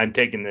yeah, I'm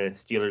taking the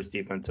Steelers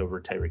defense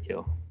over Tyreek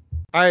Hill.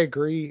 I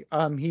agree.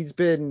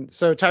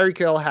 Tyreek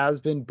Hill has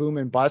been boom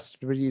and bust,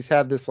 but he's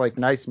had this like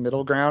nice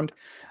middle ground.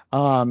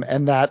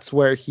 And that's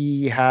where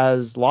he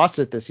has lost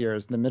it this year,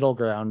 is the middle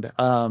ground.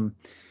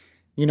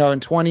 In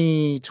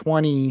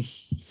 2020,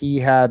 he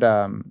had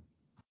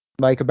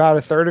like about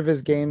a third of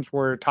his games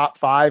were top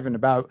 5 and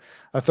about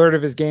a third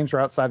of his games were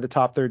outside the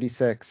top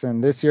 36.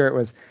 And this year it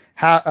was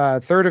a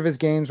third of his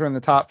games were in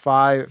the top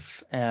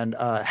 5 and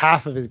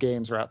half of his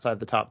games were outside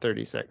the top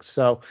 36.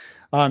 So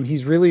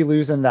he's really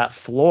losing that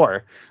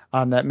floor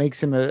that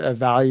makes him a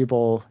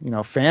valuable,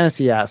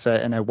 fantasy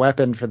asset and a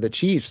weapon for the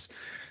Chiefs.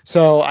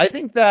 So I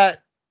think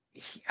that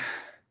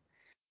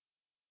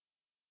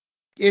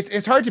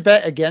it's hard to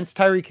bet against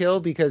Tyreek Hill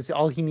because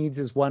all he needs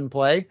is one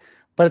play.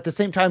 But at the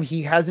same time,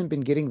 he hasn't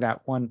been getting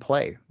that one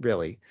play,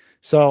 really.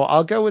 So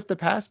I'll go with the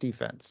pass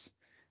defense.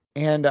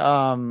 And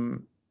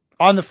on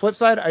the flip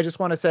side, I just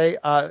want to say,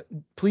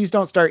 please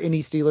don't start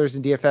any Steelers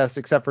in DFS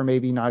except for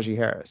maybe Najee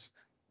Harris.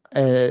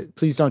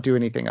 Please don't do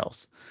anything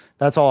else.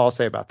 That's all I'll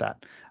say about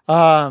that.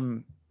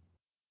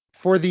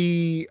 For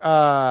the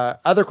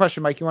other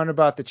question, Mike, you wanted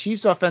about the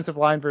Chiefs offensive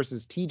line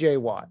versus TJ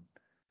Watt.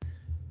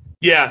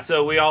 Yeah,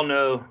 so we all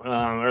know,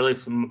 or at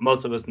least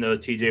most of us know,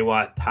 TJ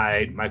Watt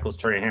tied Michael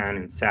Strahan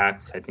in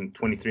sacks, I think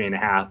 23 and a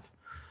half.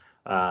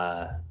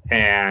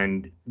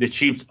 And the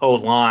Chiefs'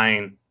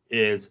 O-line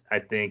is, I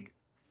think,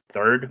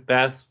 3rd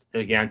best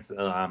against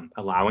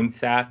allowing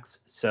sacks.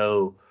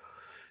 So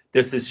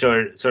this is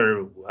sort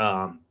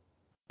of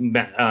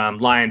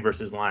line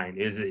versus line.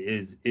 Is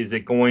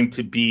it going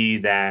to be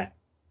that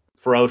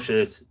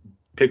ferocious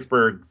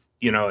Pittsburgh's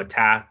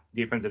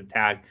defensive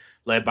attack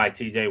led by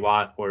TJ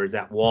Watt, or is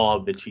that wall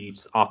of the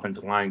Chiefs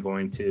offensive line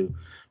going to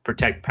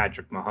protect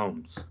Patrick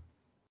Mahomes?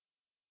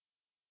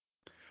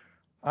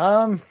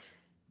 I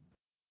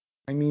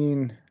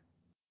mean,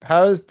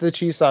 how's the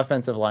Chiefs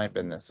offensive line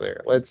been this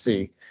year? Let's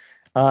see.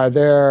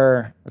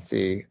 Here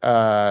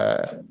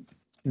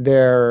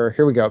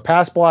we go.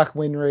 Pass block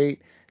win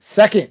rate,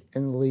 2nd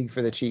in the league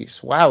for the Chiefs.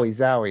 Wowie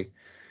zowie.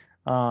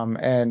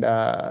 And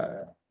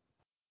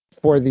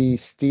for the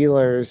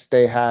Steelers,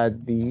 they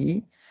have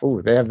the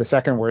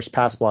 2nd worst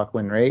pass block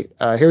win rate.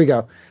 Here we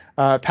go.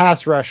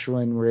 Pass rush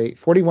win rate,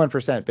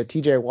 41%, but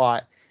TJ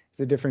Watt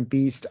is a different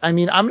beast. I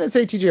mean, I'm going to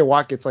say TJ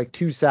Watt gets like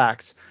 2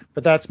 sacks,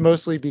 but that's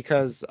mostly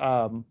because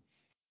Patrick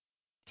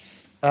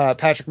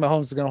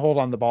Mahomes is going to hold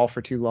on the ball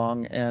for too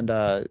long. And,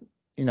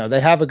 they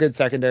have a good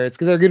secondary.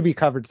 They're going to be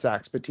covered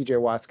sacks, but TJ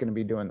Watt's going to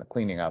be doing the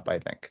cleaning up, I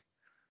think.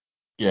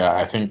 Yeah,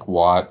 I think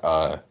Watt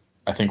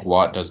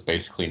does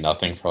basically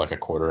nothing for like a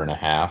quarter and a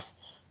half.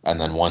 And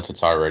then once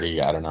it's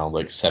already, I don't know,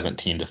 like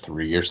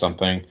 17-3 or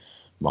something,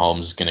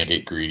 Mahomes is going to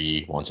get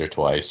greedy once or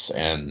twice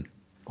and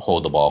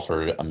hold the ball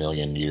for a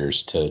million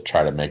years to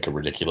try to make a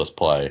ridiculous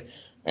play.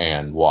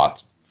 And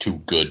Watt's too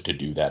good to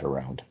do that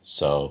around.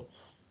 So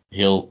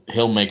he'll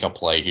make a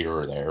play here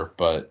or there,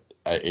 but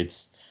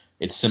it's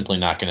simply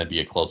not going to be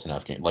a close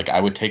enough game. Like, I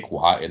would take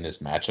Watt in this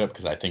matchup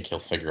because I think he'll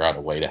figure out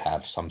a way to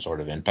have some sort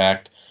of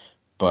impact,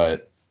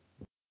 but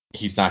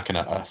he's not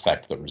going to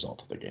affect the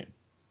result of the game.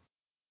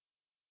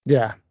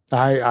 Yeah,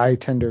 I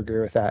tend to agree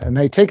with that. And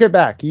I take it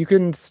back. You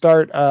can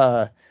start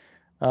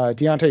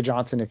Deontay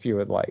Johnson if you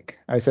would like.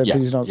 I said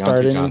please don't start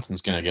any. Deontay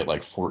Johnson's going to get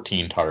like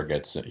 14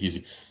 targets.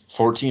 He's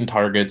 14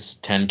 targets,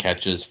 10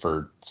 catches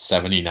for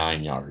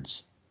 79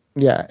 yards.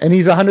 Yeah, and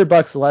he's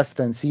 $100 less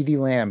than CeeDee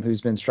Lamb,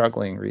 who's been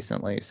struggling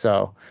recently.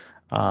 So,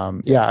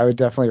 yeah, I would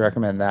definitely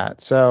recommend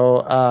that.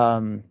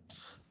 So,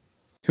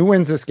 who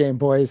wins this game,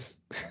 boys?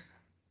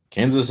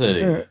 Kansas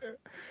City.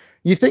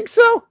 You think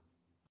so?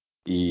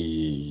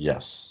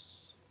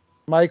 Yes.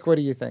 Mike, what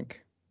do you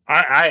think?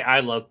 I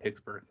love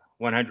Pittsburgh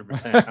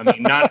 100%. I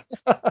mean,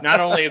 not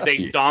only have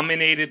they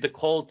dominated the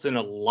Colts in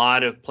a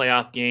lot of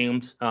playoff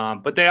games,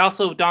 but they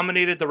also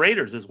dominated the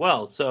Raiders as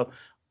well. So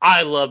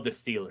I love the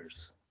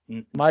Steelers.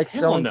 Mike's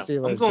going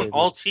Steelers. I'm going baby.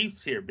 all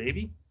Chiefs here,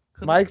 baby.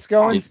 Mike's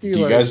going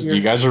Steelers. Do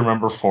you guys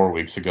remember 4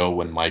 weeks ago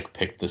when Mike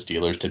picked the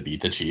Steelers to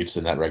beat the Chiefs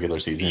in that regular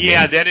season game?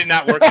 Yeah, that did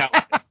not work out.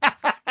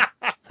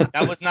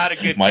 That was not a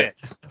good fit.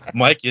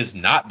 Mike is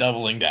not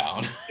doubling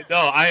down. No,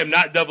 I am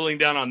not doubling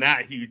down on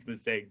that huge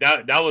mistake.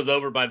 That was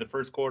over by the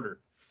first quarter.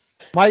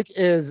 Mike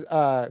is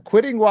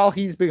quitting while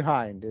he's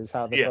behind is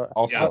how the Yeah.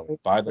 Also,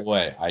 by the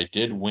way, I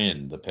did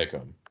win the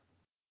pick'em.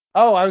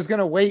 Oh, I was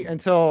gonna wait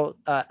until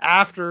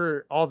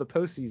after all the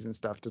postseason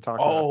stuff to talk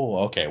about. Oh,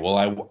 okay.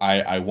 Well,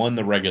 I won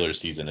the regular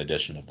season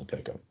edition of the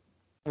pick'em.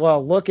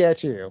 Well, look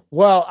at you.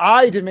 Well,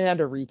 I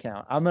demand a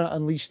recount. I'm gonna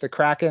unleash the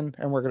Kraken,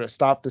 and we're gonna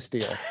stop the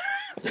steal.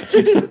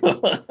 Release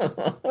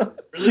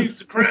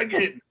the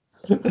Kraken.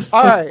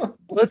 All right,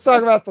 let's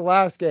talk about the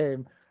last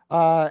game.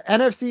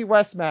 NFC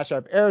West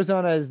matchup.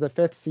 Arizona is the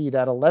 5th seed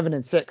at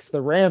 11-6.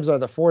 The Rams are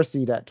the 4th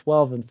seed at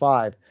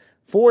 12-5.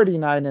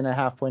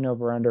 49.5 point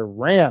over under.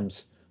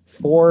 Rams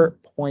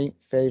 4-point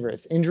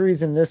favorites.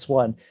 Injuries in this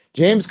one.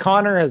 James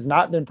Conner has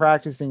not been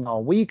practicing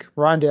all week.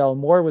 Rondale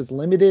Moore was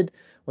limited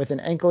with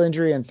an ankle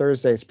injury in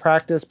Thursday's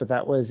practice, but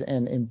that was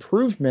an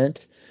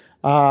improvement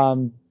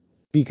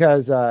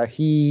because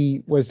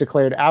he was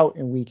declared out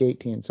in week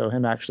 18. So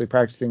him actually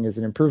practicing is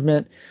an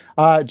improvement.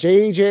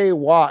 J.J.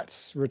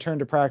 Watts returned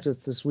to practice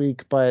this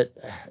week, but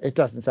it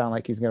doesn't sound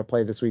like he's going to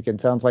play this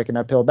weekend. Sounds like an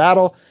uphill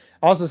battle.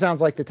 Also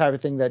sounds like the type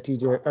of thing that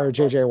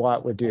J.J.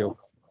 Watt would do.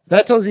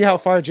 That tells you how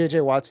far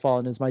J.J. Watt's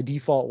fallen, as my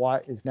default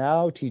Watt is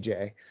now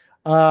T.J.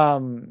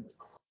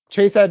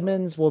 Chase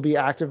Edmonds will be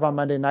active on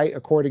Monday night,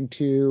 according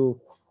to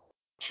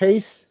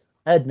Chase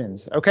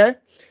Edmonds. Okay.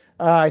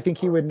 I think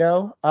he would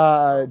know.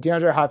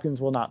 DeAndre Hopkins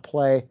will not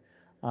play.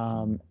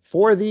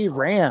 For the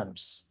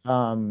Rams,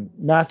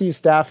 Matthew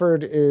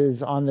Stafford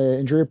is on the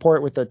injury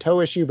report with a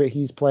toe issue, but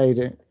he's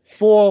played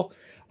full.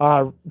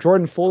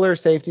 Jordan Fuller,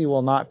 safety,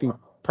 will not be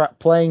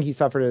playing. He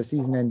suffered a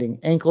season-ending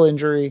ankle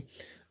injury.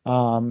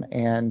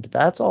 And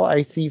that's all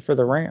I see for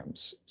the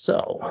Rams.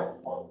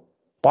 So,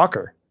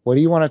 Walker, what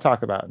do you want to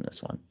talk about in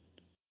this one?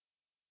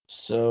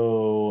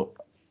 So,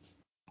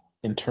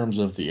 in terms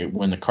of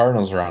when the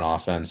Cardinals are on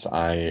offense,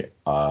 I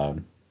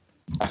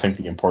think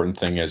the important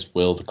thing is,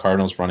 will the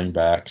Cardinals running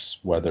backs,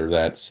 whether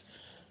that's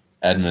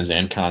Edmonds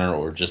and Conner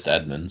or just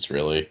Edmonds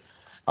really,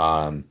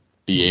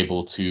 be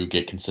able to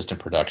get consistent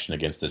production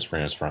against this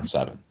Rams front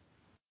seven?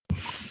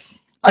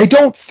 I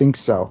don't think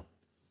so.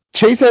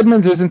 Chase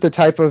Edmonds isn't the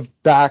type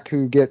of back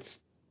who gets,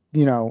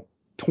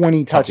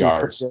 20 Tough touches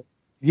yards. per game.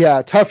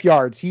 Yeah, tough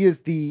yards.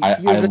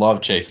 I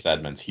love Chase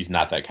Edmonds. He's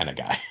not that kind of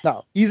guy.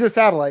 No, he's a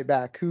satellite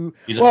back who.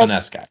 He's a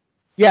finesse guy.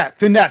 Yeah,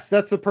 finesse.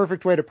 That's the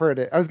perfect way to put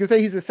it. I was gonna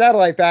say he's a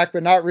satellite back,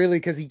 but not really,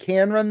 because he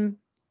can run,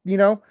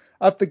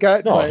 up the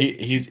gut. No, but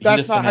he's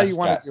that's a not how finesse you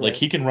guy. want to do Like, it.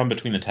 he can run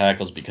between the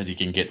tackles because he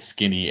can get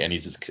skinny and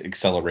his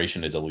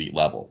acceleration is elite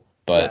level.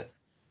 But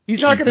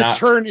he's not going to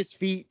churn his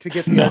feet to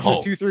get the extra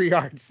 2-3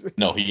 yards.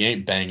 No, he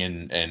ain't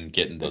banging and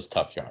getting those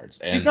tough yards.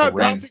 And he's not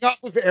bouncing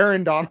off of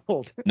Aaron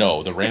Donald.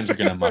 No, the Rams are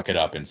going to muck it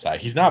up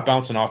inside. He's not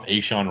bouncing off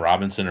Ashawn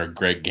Robinson or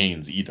Greg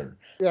Gaines either.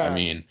 Yeah. I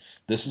mean,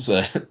 this is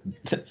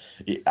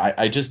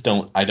I just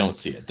don't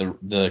see it.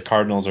 The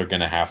Cardinals are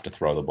going to have to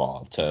throw the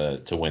ball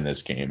to win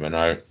this game,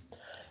 and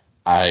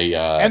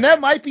and that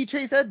might be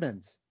Chase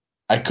Edmonds.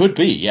 I could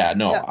be, yeah.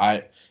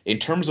 No, in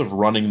terms of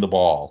running the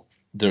ball,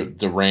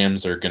 the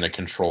Rams are going to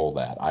control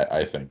that.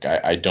 I think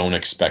I don't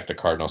expect the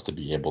Cardinals to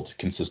be able to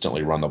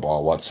consistently run the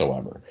ball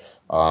whatsoever.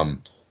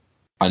 In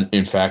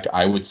fact,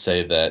 I would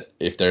say that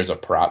if there's a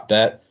prop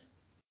bet,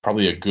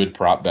 probably a good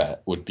prop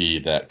bet would be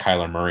that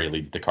Kyler Murray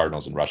leads the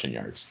Cardinals in rushing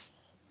yards.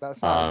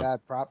 That's not a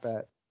bad prop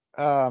bet.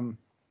 Go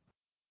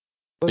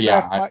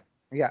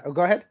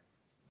ahead.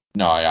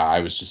 No, I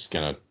was just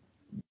gonna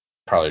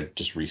probably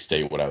just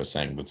restate what I was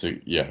saying. But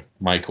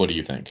Mike, what do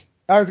you think?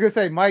 I was gonna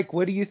say, Mike,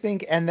 what do you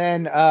think? And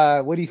then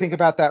what do you think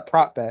about that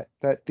prop bet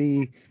that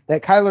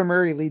Kyler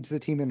Murray leads the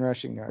team in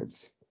rushing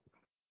yards?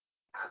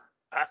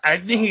 I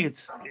think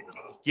it's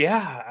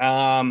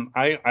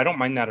I don't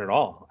mind that at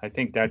all. I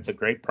think that's a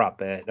great prop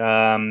bet.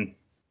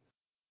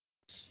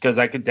 Because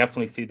I could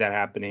definitely see that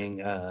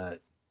happening.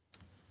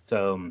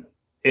 And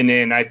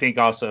then I think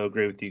also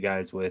agree with you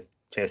guys with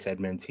Chase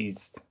Edmonds.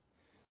 He's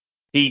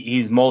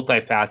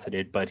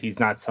multifaceted, but he's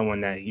not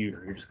someone that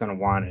you're just going to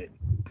want to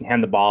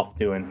hand the ball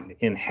to and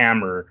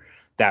hammer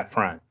that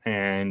front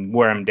and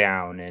wear him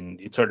down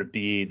and sort of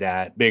be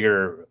that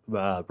bigger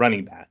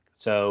running back.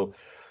 So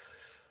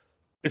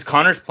is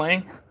Connors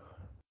playing?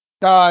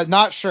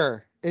 Not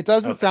sure. It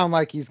doesn't sound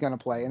like he's going to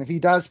play. And if he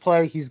does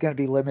play, he's going to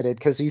be limited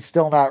because he's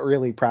still not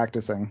really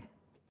practicing.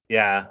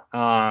 Yeah.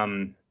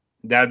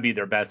 That would be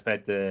their best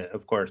bet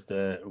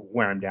to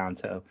wear him down.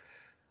 So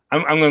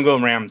I'm going to go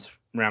Rams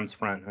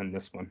front on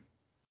this one.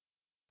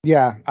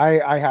 Yeah,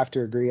 I have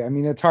to agree. I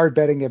mean, it's hard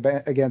betting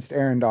against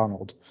Aaron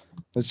Donald.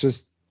 Let's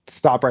just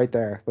stop right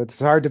there. It's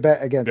hard to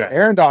bet against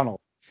Aaron Donald.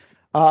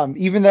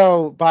 Even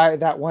though by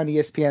that one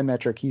ESPN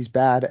metric, he's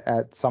bad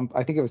at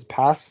I think it was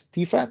pass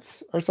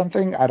defense or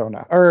something. I don't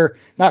know. Or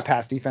not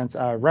pass defense,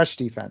 rush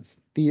defense.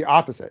 The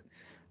opposite.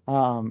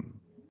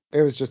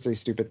 It was just a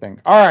stupid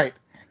thing. All right.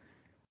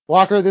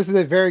 Walker, this is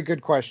a very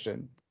good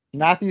question.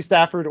 Matthew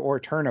Stafford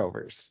or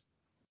turnovers?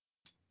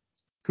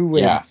 Who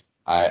wins?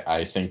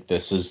 I think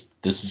this is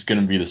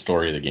going to be the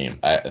story of the game.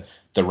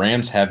 The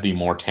Rams have the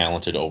more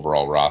talented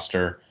overall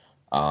roster.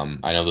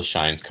 I know the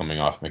shine's coming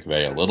off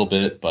McVay a little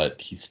bit,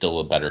 but he's still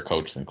a better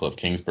coach than Cliff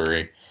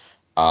Kingsbury.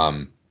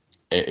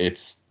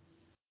 It's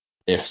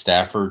if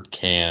Stafford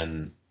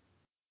can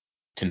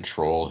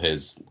control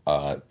his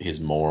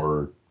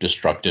more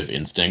destructive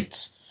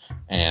instincts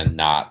and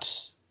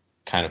not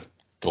kind of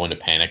go into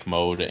panic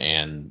mode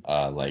and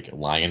like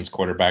Lions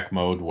quarterback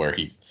mode where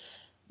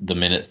the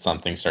minute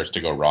something starts to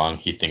go wrong,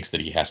 he thinks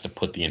that he has to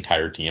put the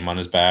entire team on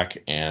his back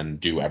and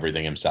do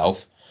everything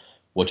himself,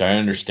 which I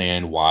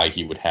understand why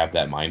he would have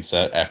that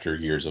mindset after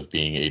years of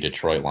being a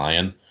Detroit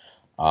Lion.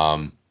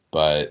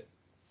 But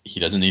he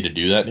doesn't need to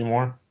do that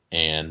anymore.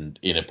 And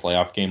in a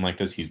playoff game like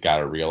this, he's got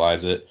to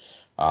realize it.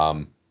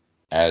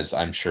 As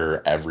I'm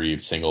sure every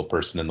single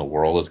person in the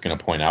world is going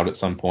to point out at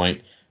some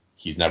point,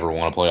 he's never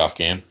won a playoff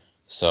game.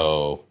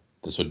 So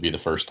this would be the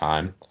first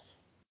time.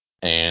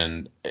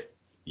 And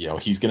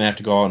he's going to have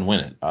to go out and win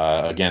it.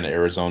 Again,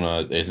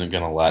 Arizona isn't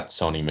going to let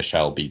Sony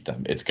Michel beat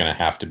them. It's going to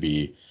have to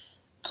be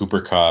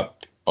Cooper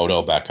Kupp,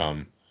 Odell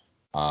Beckham,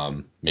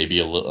 maybe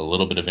a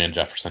little bit of Van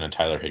Jefferson and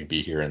Tyler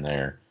Higbee here and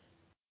there.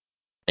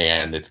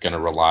 And it's going to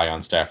rely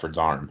on Stafford's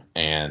arm.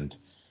 And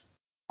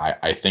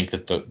I think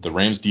that the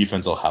Rams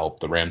defense will help.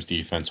 The Rams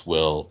defense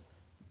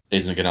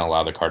isn't going to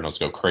allow the Cardinals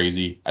to go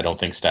crazy. I don't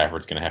think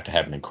Stafford's going to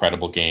have an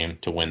incredible game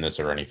to win this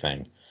or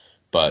anything.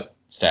 But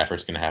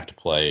Stafford's going to have to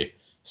play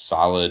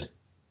solid,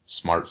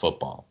 smart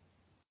football.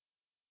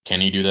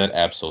 Can he do that?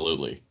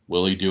 Absolutely.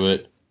 Will he do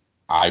it?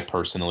 I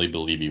personally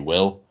believe he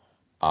will.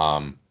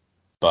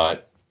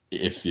 But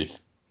if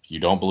you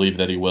don't believe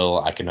that he will,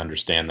 I can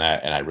understand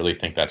that, and I really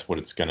think that's what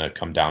it's going to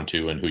come down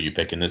to and who you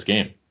pick in this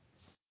game.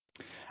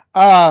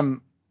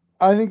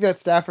 I think that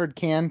Stafford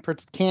can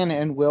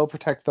and will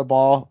protect the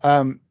ball.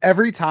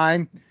 Every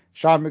time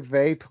Sean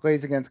McVay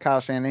plays against Kyle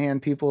Shanahan,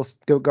 people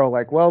go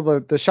like, well,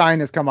 the shine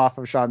has come off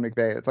of Sean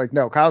McVay. It's like,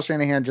 no, Kyle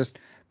Shanahan just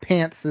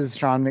pantses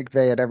Sean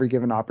McVay at every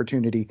given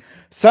opportunity.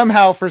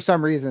 Somehow, for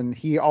some reason,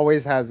 he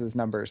always has his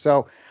number.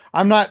 So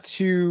I'm not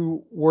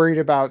too worried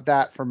about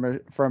that from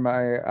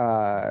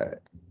a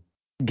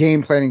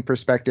game planning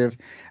perspective.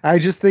 I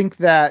just think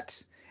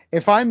that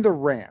if I'm the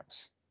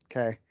Rams,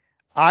 okay,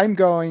 I'm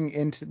going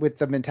into with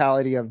the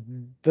mentality of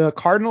the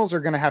Cardinals are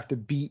going to have to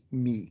beat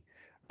me.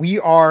 We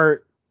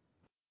are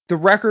the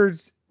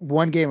records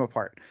one game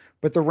apart,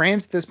 but the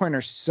Rams at this point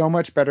are so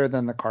much better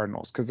than the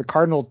Cardinals because the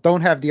Cardinals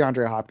don't have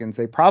DeAndre Hopkins.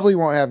 They probably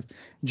won't have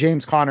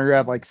James Conner, who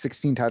had like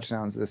 16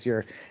 touchdowns this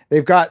year.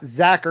 They've got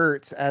Zach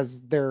Ertz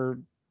as their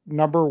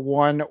number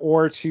 1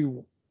 or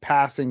 2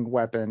 passing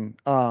weapon.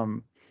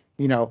 When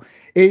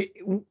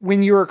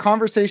your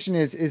conversation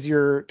is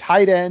your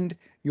tight end,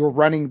 your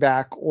running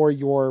back, or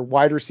your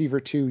wide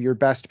receiver 2, your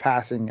best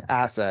passing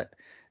asset,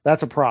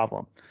 that's a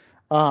problem.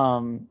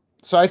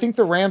 So I think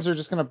the Rams are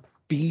just going to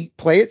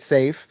play it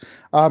safe.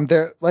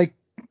 They're like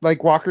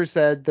Walker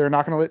said, they're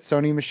not going to let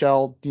Sony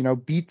Michel,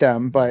 beat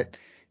them, but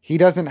he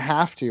doesn't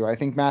have to. I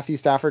think Matthew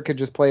Stafford could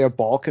just play a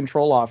ball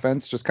control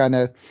offense, just kind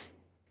of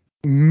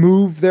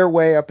move their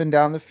way up and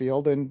down the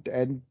field,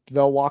 and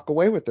they'll walk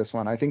away with this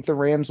one. I think the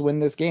Rams win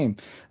this game.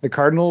 The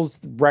Cardinals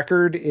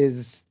record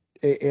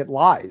it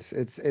lies.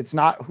 It's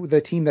not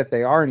the team that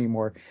they are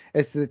anymore.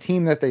 It's the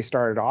team that they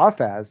started off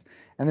as,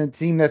 and the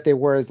team that they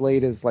were as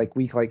late as like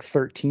week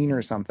 13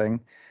 or something.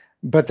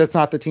 But that's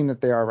not the team that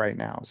they are right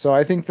now. So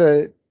I think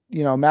that,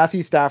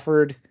 Matthew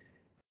Stafford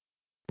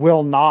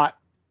will not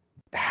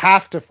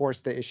have to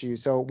force the issue.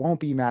 So it won't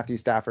be Matthew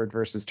Stafford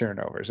versus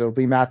turnovers. It'll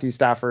be Matthew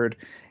Stafford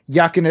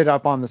yucking it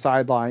up on the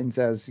sidelines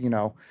as,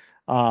 the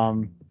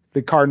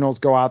Cardinals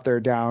go out there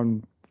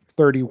down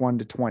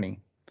 31-20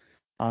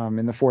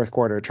 in the fourth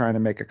quarter trying to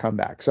make a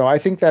comeback. So I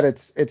think that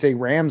it's a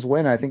Rams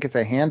win. I think it's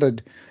a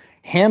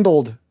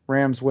handled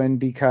Rams win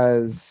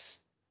because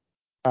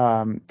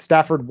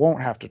Stafford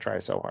won't have to try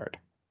so hard.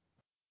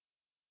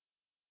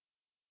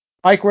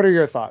 Mike, what are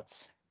your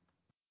thoughts?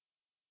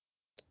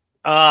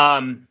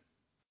 I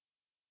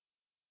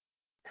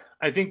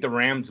think the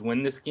Rams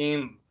win this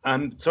game.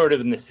 I'm sort of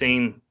in the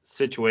same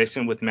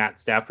situation with Matt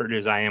Stafford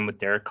as I am with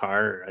Derek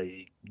Carr.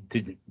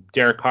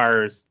 Derek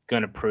Carr is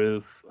going to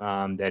prove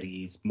that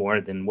he's more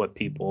than what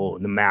the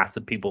mass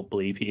of people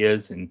believe he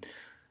is, and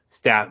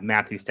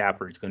Matthew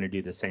Stafford is going to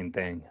do the same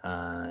thing.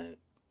 One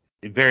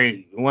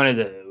of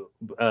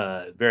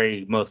the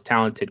very most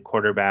talented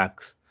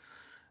quarterbacks,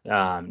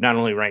 not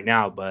only right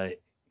now, but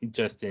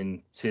just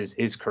in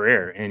his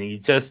career. And he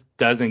just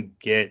doesn't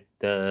get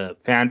the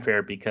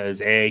fanfare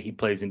because A, he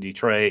plays in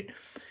Detroit,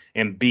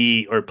 and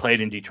B, or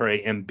played in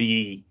Detroit, and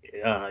B,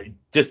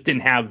 just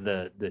didn't have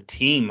the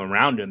team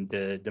around him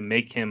to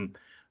make him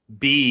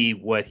be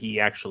what he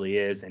actually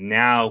is. And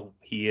now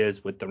he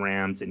is with the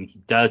Rams, and he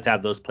does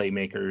have those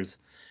playmakers,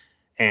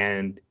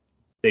 and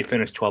they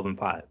finished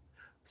 12-5.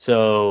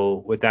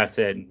 So with that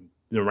said,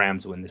 the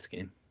Rams win this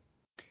game.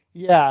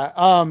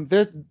 Yeah,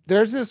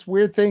 there's this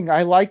weird thing.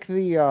 I like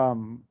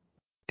the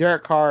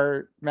Derek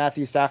Carr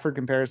Matthew Stafford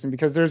comparison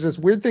because there's this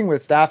weird thing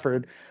with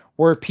Stafford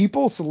where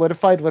people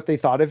solidified what they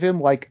thought of him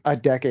like a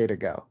decade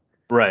ago.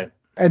 Right.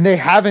 And they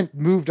haven't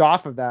moved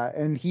off of that.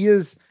 And he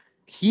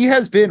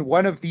has been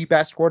one of the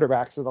best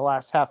quarterbacks of the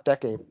last half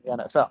decade in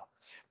the NFL.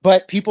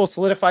 But people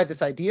solidified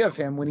this idea of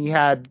him when he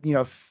had,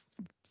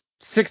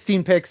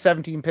 16 picks,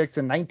 17 picks,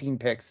 and 19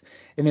 picks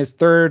in his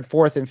third,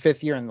 fourth, and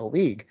fifth year in the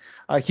league.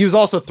 He was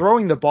also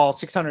throwing the ball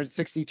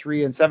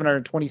 663 and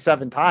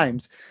 727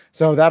 times,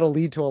 so that'll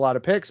lead to a lot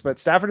of picks. But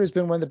Stafford has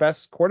been one of the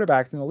best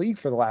quarterbacks in the league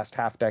for the last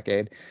half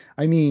decade.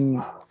 I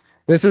mean,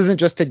 this isn't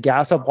just to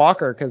gas up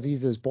Walker because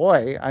he's his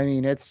boy. I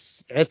mean,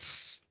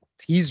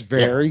 he's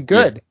very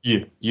good.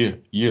 Yeah.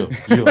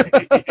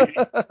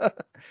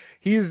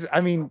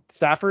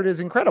 Stafford is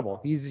incredible.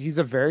 He's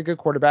a very good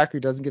quarterback who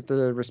doesn't get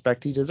the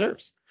respect he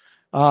deserves.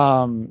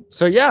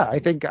 So yeah, I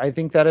think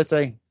that it's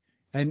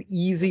an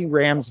easy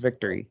Rams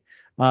victory.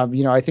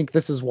 I think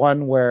this is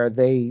one where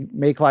they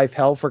make life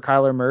hell for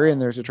Kyler Murray,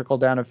 and there's a trickle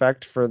down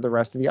effect for the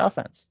rest of the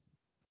offense.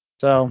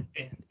 So,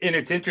 and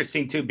it's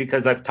interesting too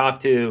because I've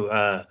talked to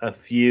a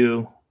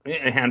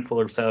handful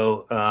or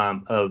so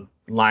of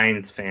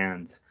Lions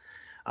fans,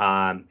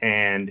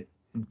 and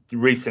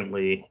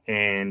recently,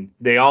 and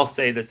they all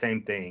say the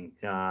same thing.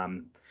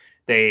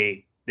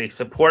 They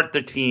support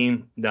the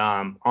team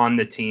on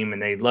the team,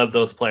 and they love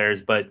those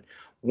players. But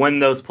when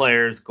those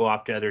players go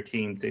off to other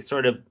teams, they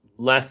sort of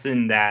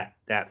lessen that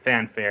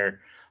fanfare.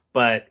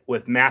 But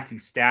with Matthew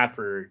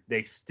Stafford,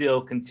 they still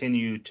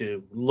continue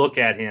to look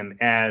at him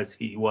as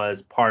he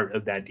was part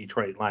of that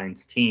Detroit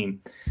Lions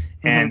team.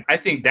 Mm-hmm. And I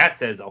think that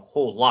says a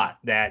whole lot,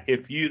 that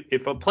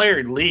if a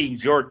player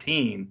leaves your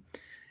team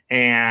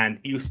and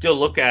you still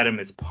look at him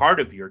as part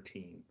of your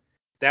team,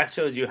 that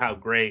shows you how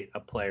great a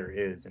player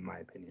is, in my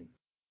opinion.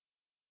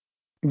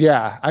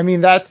 Yeah, I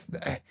mean,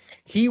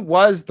 he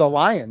was the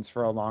Lions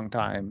for a long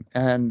time.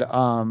 And,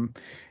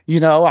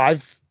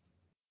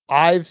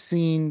 I've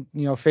seen,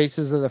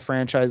 faces of the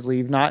franchise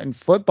leave, not in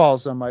football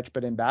so much,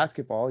 but in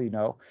basketball.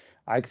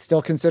 I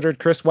still considered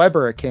Chris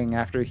Webber a king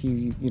after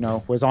he,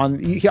 was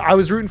on. I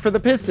was rooting for the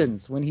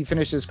Pistons when he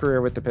finished his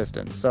career with the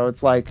Pistons. So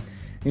it's like,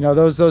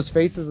 those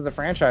faces of the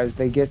franchise,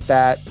 they get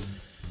that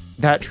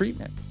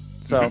treatment.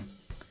 So, mm-hmm.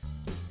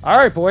 All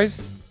right,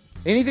 boys.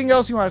 Anything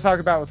else you want to talk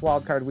about with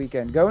Wild Card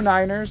Weekend? Go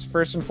Niners,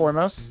 first and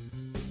foremost.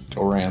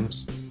 Go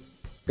Rams.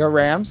 Go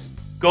Rams.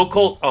 Go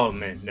Colt. Oh,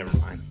 man, never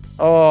mind.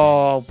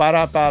 Oh,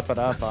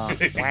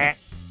 ba-da-ba-ba-da-ba.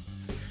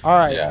 All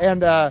right, yeah.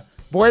 And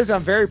boys,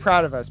 I'm very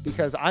proud of us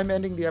because I'm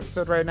ending the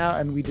episode right now,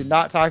 and we did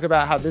not talk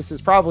about how this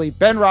is probably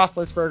Ben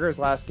Roethlisberger's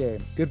last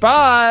game.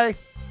 Goodbye.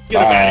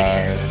 Get him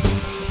out of here.